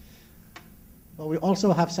 But we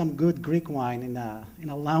also have some good Greek wine in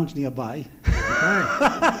a lounge nearby.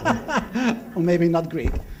 Or maybe not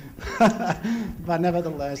Greek. But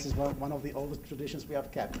nevertheless, it's one of the oldest traditions we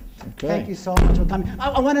have kept. Okay. Thank you so much for coming.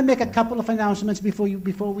 I want to make a couple of announcements before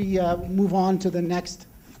we move on to the next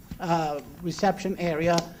reception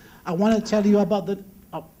area. I want to tell you about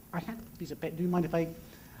I had a piece of paper. Do you mind if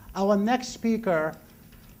our next speaker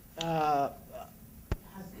has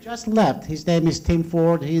just left. His name is Tim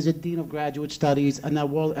Ford. He is a Dean of Graduate Studies and a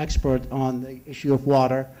world expert on the issue of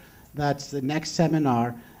water. That's the next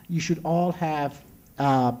seminar. You should all have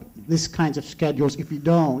these kinds of schedules. If you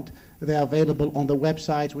don't, they're available on the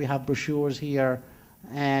website. We have brochures here,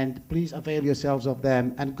 and please avail yourselves of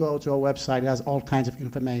them and go to our website. It has all kinds of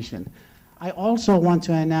information. I also want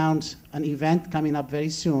to announce an event coming up very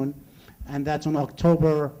soon, and that's on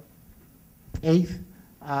October 8th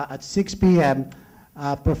at 6 p.m.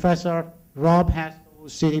 Professor Rob Haskell,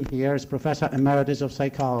 who's sitting here, is Professor Emeritus of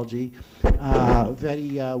Psychology,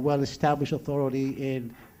 very well-established authority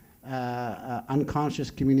in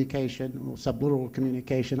unconscious communication, or subliminal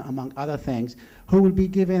communication, among other things, who will be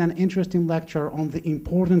giving an interesting lecture on the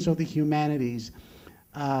importance of the humanities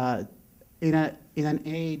in an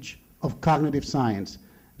age of cognitive science.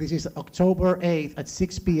 This is October 8th at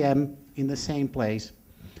 6 p.m. in the same place.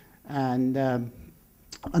 And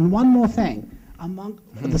one more thing.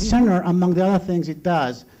 The center, among the other things it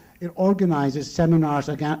does, it organizes seminars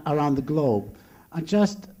around the globe. I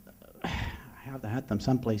had them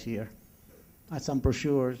someplace here. I had some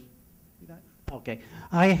brochures. Okay.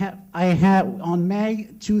 I have on May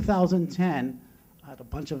 2010, I had a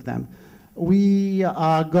bunch of them. We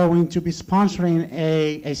are going to be sponsoring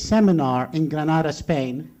a seminar in Granada,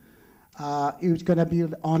 Spain. It's going to be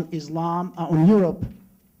on Islam, on Europe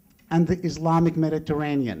and the Islamic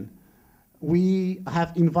Mediterranean. We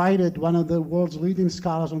have invited one of the world's leading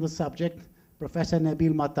scholars on the subject, Professor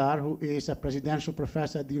Nabil Matar, who is a presidential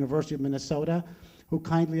professor at the University of Minnesota, who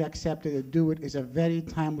kindly accepted to do it. It's a very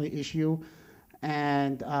timely issue.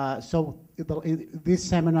 And so this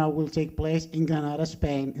seminar will take place in Granada,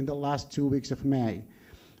 Spain, in the last 2 weeks of May.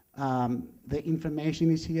 The information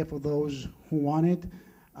is here for those who want it.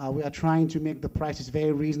 We are trying to make the prices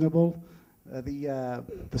very reasonable. The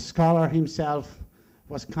scholar himself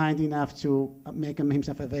was kind enough to make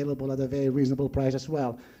himself available at a very reasonable price as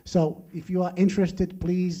well. So if you are interested,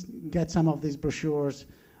 please get some of these brochures,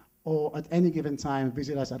 or at any given time,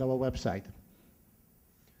 visit us at our website.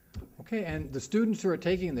 Okay, and the students who are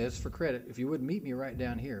taking this for credit, if you would meet me right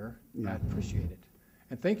down here, I'd appreciate it.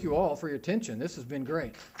 And thank you all for your attention. This has been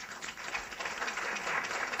great.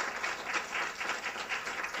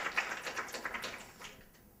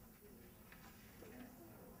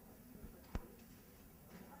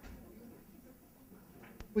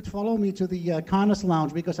 would follow me to the Connors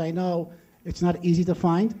Lounge, because I know it's not easy to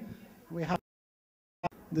find. We have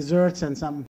desserts and some